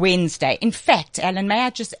online on Wednesday. In fact, Alan, may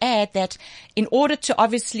I just add that in order to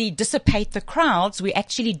obviously dissipate the crowds, we're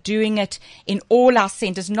actually doing it in all our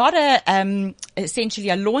centers. Not essentially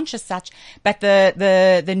a launch as such, but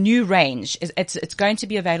the new range it's going to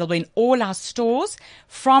be available in all our stores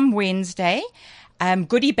from Wednesday.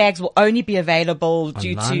 Goodie bags will only be available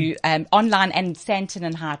due to online and Sandton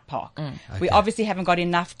and Hyde Park. Okay. We obviously haven't got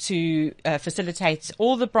enough to facilitate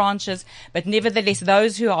all the branches, but nevertheless,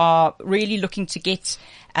 those who are really looking to get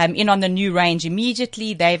in on the new range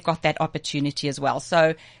immediately, they've got that opportunity as well.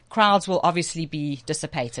 So crowds will obviously be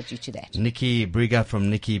dissipated due to that. Nikki Brigger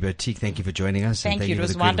from Nikki Boutique, thank you for joining us. Thank you. It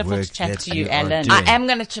was wonderful to chat to you, Alan. I am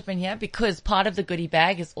going to chip in here because part of the goodie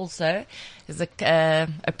bag is also a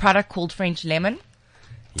product called French Lemon.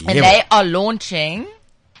 And they are launching,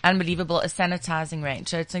 unbelievable, a sanitizing range.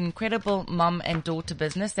 So it's an incredible mom and daughter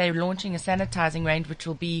business. They're launching a sanitizing range which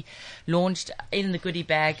will be launched in the goodie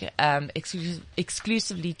bag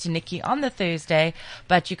exclusively to Nikki on the Thursday.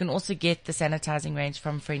 But you can also get the sanitizing range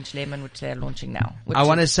from French Lemon, which they're launching now. I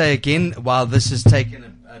want to say again, while this has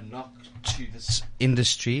taken a knock to this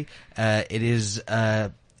industry, it is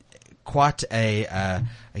quite a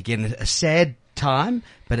sad time,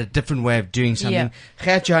 but a different way of doing something.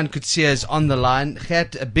 Gert Johan Coetzee is on the line.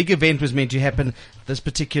 Gert, a big event was meant to happen this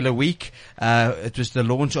particular week. It was the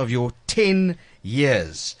launch of your 10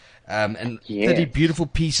 years. And 30 beautiful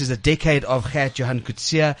pieces, a decade of Gert Johan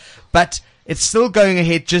Coetzee, but it's still going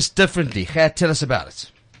ahead just differently. Gert, tell us about it.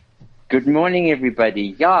 Good morning,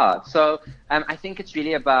 everybody. So I think it's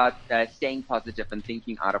really about staying positive and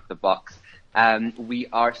thinking out of the box. We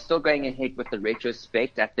are still going ahead with the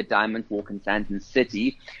retrospect at the Diamond Walk in Sandton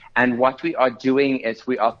City. And what we are doing is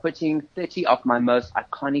we are putting 30 of my most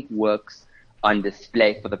iconic works on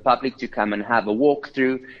display for the public to come and have a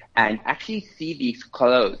walkthrough and actually see these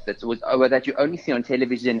clothes that you only see on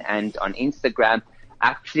television and on Instagram,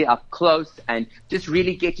 actually up close, and just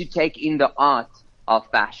really get to take in the art of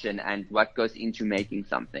fashion and what goes into making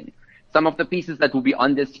something. Some of the pieces that will be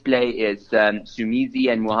on display is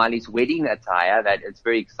Sumizi and Mohali's wedding attire. That is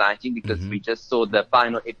very exciting because we just saw the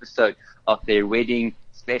final episode of their wedding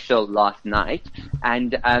special last night,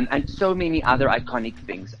 and so many other iconic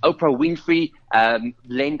things. Oprah Winfrey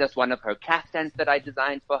lent us one of her kaftans that I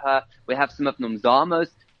designed for her. We have some of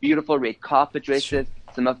Nomzamo's beautiful red carpet dresses,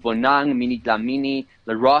 some of Bonang, Mini Dlamini,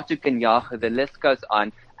 Lerato Kenyaga, the list goes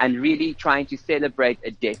on, and really trying to celebrate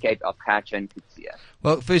a decade of Gert and Coetzee.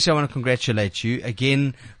 Well, first I want to congratulate you.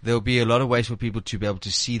 Again, there will be a lot of ways for people to be able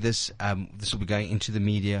to see this. This will be going into the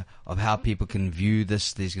media of how people can view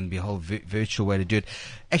this. There's going to be a whole virtual way to do it.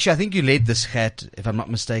 Actually, I think you led this, Gert, if I'm not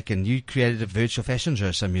mistaken. You created a virtual fashion show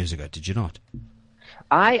some years ago, did you not?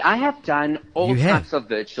 I have done all types of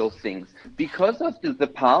virtual things because of the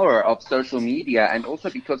power of social media, and also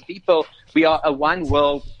because we are a one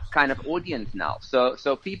world kind of audience now. So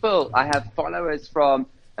people, I have followers from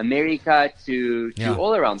America to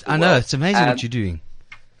all around the world. I know, it's amazing what you're doing.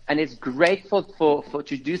 And it's great for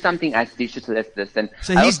to do something as digital as this. And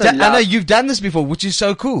so I know you've done this before, which is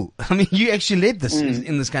so cool. I mean, you actually led this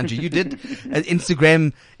in this country. You did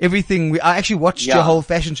Instagram, everything. I actually watched your whole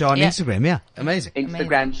fashion show on Instagram. Yeah, amazing.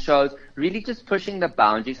 Instagram shows, really just pushing the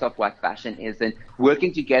boundaries of what fashion is and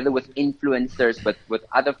working together with influencers, with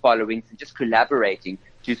other followings, and just collaborating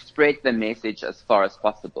to spread the message as far as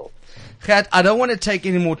possible. Gert, I don't want to take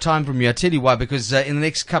any more time from you. I'll tell you why, because in the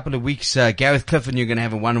next couple of weeks, Gareth Cliff and you're going to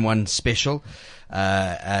have a one-on-one special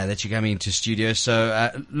that you're coming into studio.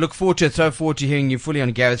 So look forward to hearing you fully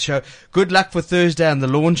on Gareth's show. Good luck for Thursday and the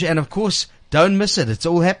launch. And, of course, Don't miss it. It's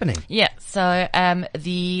all happening. Yeah, so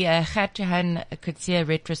the Gert Johan Coetzee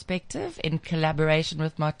retrospective in collaboration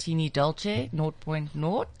with Martini Dolce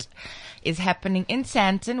 0.0 is happening in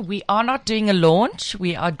Sandton. We are not doing a launch.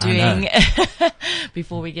 We are doing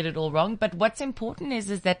before we get it all wrong. But what's important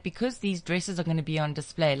is that because these dresses are going to be on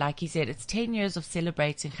display, like he said, it's 10 years of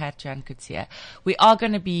celebrating Gert Johan Coetzee. We are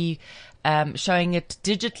going to be showing it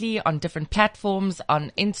digitally on different platforms,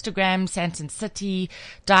 on Instagram, Sandton City,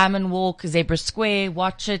 Diamond Walk, Zebra Square.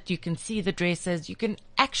 Watch it. You can see the dresses. You can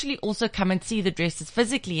actually also come and see the dresses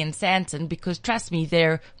physically in Sandton, because trust me,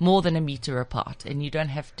 they're more than a meter apart, and you don't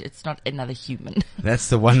have to, it's not another human. That's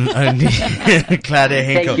the one only Claudia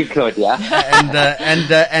Henkel. Thank you, Claudia.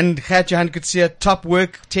 and Gert Johan Coetzee, top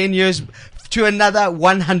work, 10 years to another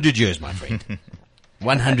 100 years, my friend.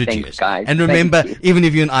 100 Thanks, years. guys. And remember, even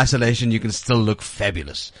if you're in isolation, you can still look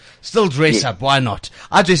fabulous. Still dress up. Why not?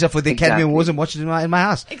 I dress up for the Academy Awards and watch it in my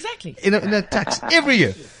house. Exactly. In a tux every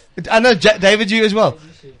year. I know David, you as well.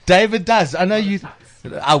 David does. I know you.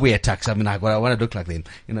 I wear tux. I mean, I want to look like them.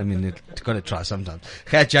 You know, I mean, you've got to try sometimes.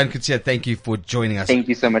 Gert Johan Coetzee, thank you for joining us. Thank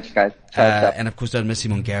you so much, guys. And of course, don't miss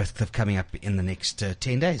him on Gareth Cliff coming up in the next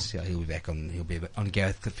 10 days. Yeah, he'll be on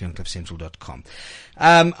Gareth Cliff on cliffcentral.com.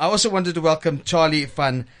 I also wanted to welcome Charlie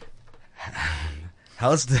van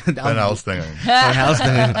Helsdingen.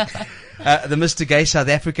 The Mr. Gay South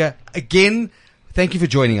Africa. Again, thank you for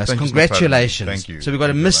joining us. Congratulations. Thank you. So we've got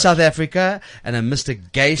a Miss South Africa and a Mr.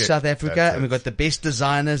 Gay South Africa, and we've got the best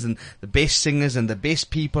designers and the best singers and the best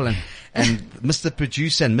people and Mr.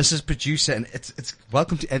 Producer and Mrs. Producer, and it's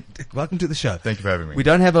welcome to the show. Thank you for having me. We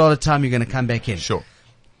don't have a lot of time. You're going to come back in. Sure.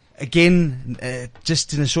 Again,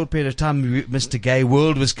 just in a short period of time, Mr. Gay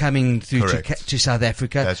World was coming through to South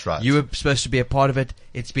Africa. That's right. You were supposed to be a part of it.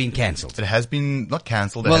 It's been cancelled. It has been not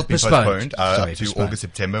cancelled. It Well, has been postponed. postponed to August,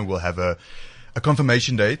 September. We'll have a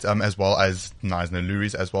confirmation date, as well as Nais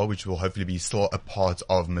Naluris as well, which will hopefully be still a part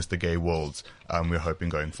of Mr. Gay Worlds. We're hoping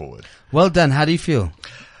going forward. Well done. How do you feel?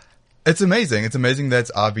 It's amazing. It's amazing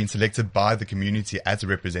that I've been selected by the community as a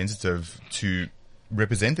representative to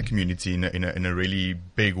represent the community in a really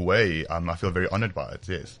big way. I feel very honored by it.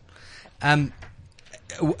 Yes.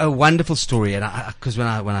 A wonderful story, and because when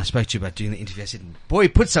I spoke to you about doing the interview, I said, "Boy,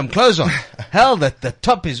 put some clothes on." Hell, the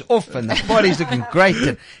top is off and the body's looking great.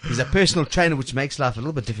 And he's a personal trainer, which makes life a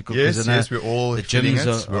little bit difficult. Yes, we're all feeling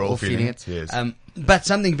it. We're all feeling it. Yes. But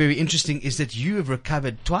something very interesting is that you have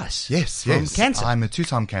recovered twice. Yes, from cancer. I'm a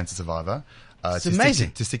 2-time cancer survivor. It's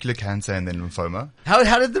amazing. Testicular cancer and then lymphoma.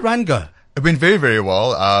 How did the run go? It went very, very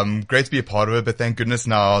well. Great to be a part of it, but thank goodness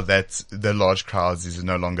now that the large crowds is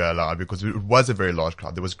no longer allowed, because it was a very large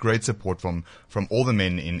crowd. There was great support from all the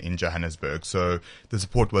men in Johannesburg, so the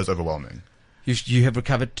support was overwhelming. You have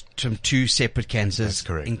recovered from 2 separate cancers. That's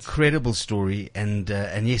correct. Incredible story, and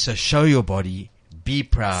yes, so show your body. Be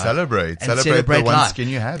proud. Celebrate the life. one skin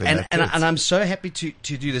you have. And I'm so happy to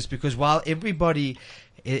do this, because while everybody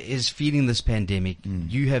is feeling this pandemic,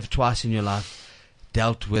 you have twice in your life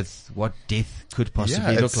dealt with what death could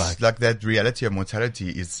possibly look like. Like that reality of mortality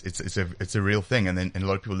it's a real thing. And then a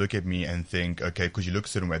lot of people look at me and think, okay, because you look a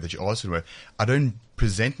certain way, that you are a certain way. I don't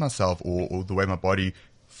present myself or the way my body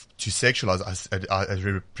to sexualize. I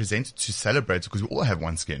represent it to celebrate, because we all have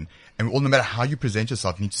one skin, and we all, no matter how you present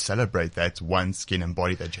yourself, need to celebrate that one skin and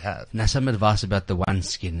body that you have. Now, some advice about the one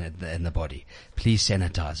skin and the body. Please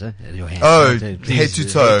sanitize your hands. Oh, please, head to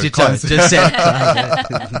toe. Just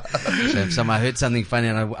sanitize. So I heard something funny,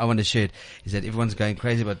 and I want to share it. Is that everyone's going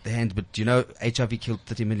crazy about the hands, but do you know HIV killed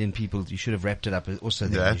 30 million people? You should have wrapped it up. Also,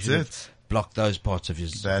 that's it. Block those parts of your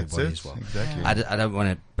body as well. Exactly. I don't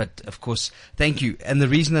want to, but of course, thank you. And the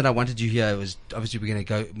reason that I wanted you here was obviously we're going to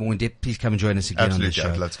go more in depth. Please come and join us again on the show.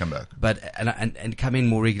 Absolutely, I'd love to come back. But and come in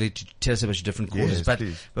more regularly to tell us about your different causes.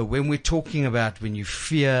 Yes, but when we're talking about when you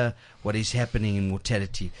fear what is happening in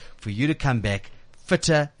mortality, for you to come back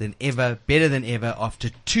fitter than ever, better than ever after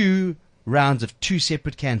 2 rounds of 2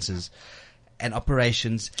 separate cancers and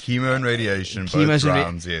operations, chemo and radiation, both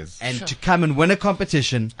rounds, yes. And to come and win a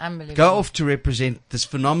competition, go off to represent this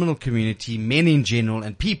phenomenal community, men in general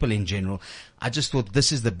and people in general. I just thought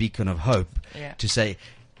this is the beacon of hope to say,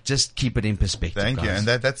 just keep it in perspective. Thank guys.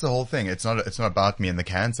 you. And that's the whole thing. It's not about me and the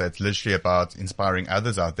cancer. It's literally about inspiring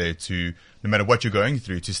others out there to, no matter what you're going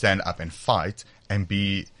through, to stand up and fight and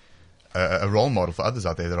be a role model for others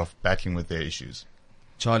out there that are battling with their issues.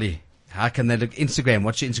 Charlie, how can they look? Instagram,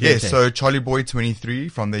 what's your Instagram? Yes, so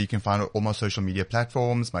CharlieBoy23. From there you can find all my social media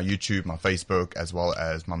platforms, my YouTube, my Facebook, as well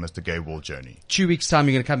as my Mr. Gay World journey. 2 weeks time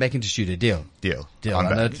you're going to come back into studio, deal? Deal.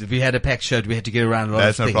 I know we had a packed show. We had to get around a lot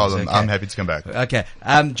That's of things. no problem. Okay. I'm happy to come back. Okay.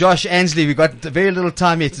 Josh Ansley, we've got very little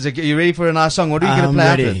time yet. Are you ready for a nice song? What are you going to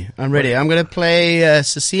play? I'm ready. I'm going to play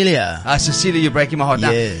Cecilia. Cecilia, you're breaking my heart.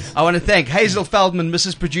 Yes. Now, I want to thank Hazel Feldman,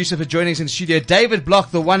 Mrs. Producer, for joining us in the studio. David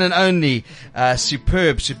Bloch, the one and only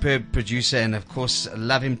superb producer, and of course,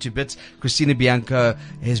 love him to bits. Christina Bianco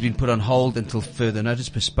has been put on hold until further notice,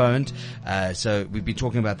 postponed. So we've been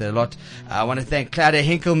talking about that a lot. I want to thank Claudia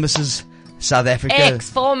Henkel, Mrs. South Africa.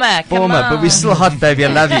 Former, but we're still hot, baby.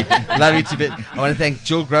 I love you. Love you to bit. I want to thank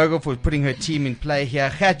Jill Grogor for putting her team in play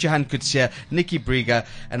here. Gert Johan Coetzee, Nikki Brieger,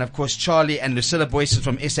 and of course Charlie and Lucilla Booysen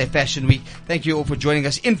from SA Fashion Week. Thank you all for joining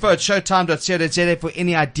us. info@showtime.co.za for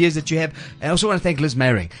any ideas that you have. And I also want to thank Lizz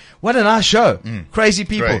Meiring. What a nice show. Crazy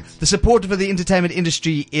people. Great. The support for the entertainment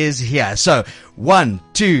industry is here. So 1,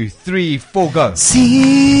 2, 3, 4, go.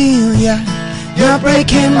 Celia, you're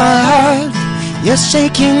breaking my heart. You're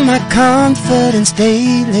shaking my confidence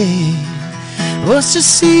daily. Oh,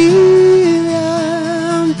 Cecilia,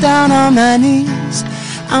 I'm down on my knees.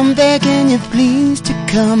 I'm begging you please to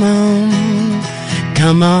come on.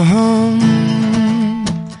 Come on.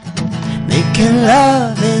 Making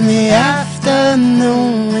love in the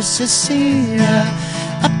afternoon with Cecilia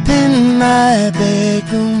up in my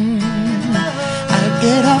bedroom. I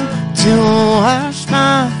get up to wash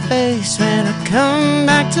my face. When I come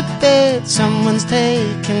back to bed, someone's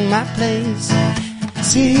taking my place.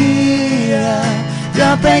 Celia,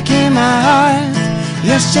 you're breaking my heart.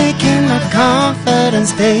 You're shaking my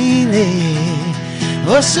confidence daily.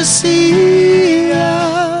 Oh,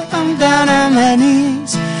 Cecilia, I'm down on my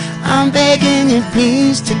knees. I'm begging you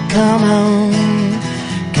please to come on.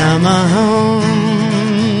 Come on.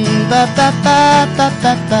 Ba ba ba ba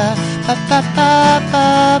ba ba. Ba, ba, ba,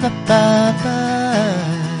 ba, ba, ba, ba.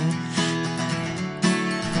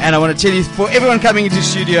 And I want to tell you, for everyone coming into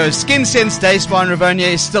studio, Skin Sense Day Spa in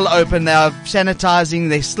Rivonia is still open. They are sanitizing.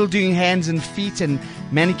 They're still doing hands and feet and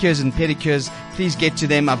manicures and pedicures. Please get to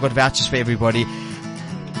them. I've got vouchers for everybody.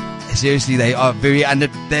 Seriously, they are they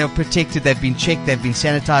are protected. They've been checked. They've been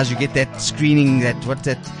sanitized. You get that screening, your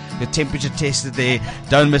temperature tested there.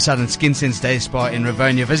 Don't miss out on Skin Sense Day Spa in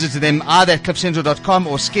Rivonia. Visit them either at cliffcentral.com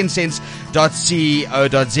or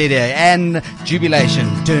skinsense.co.za. And Jubilation.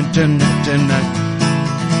 Dun, dun, dun, dun, dun.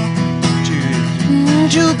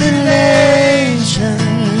 Jubilation,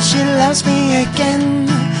 she loves me again.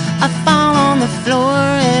 I fall on the floor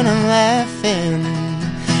and I'm laughing.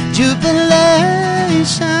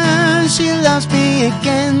 Jubilation, she loves me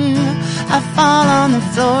again. I fall on the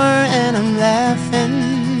floor and I'm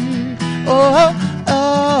laughing. Oh, oh,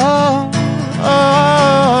 oh, oh,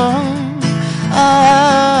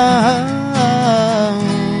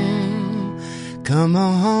 oh. Come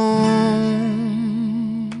on home.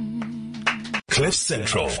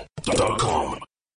 CliffCentral.com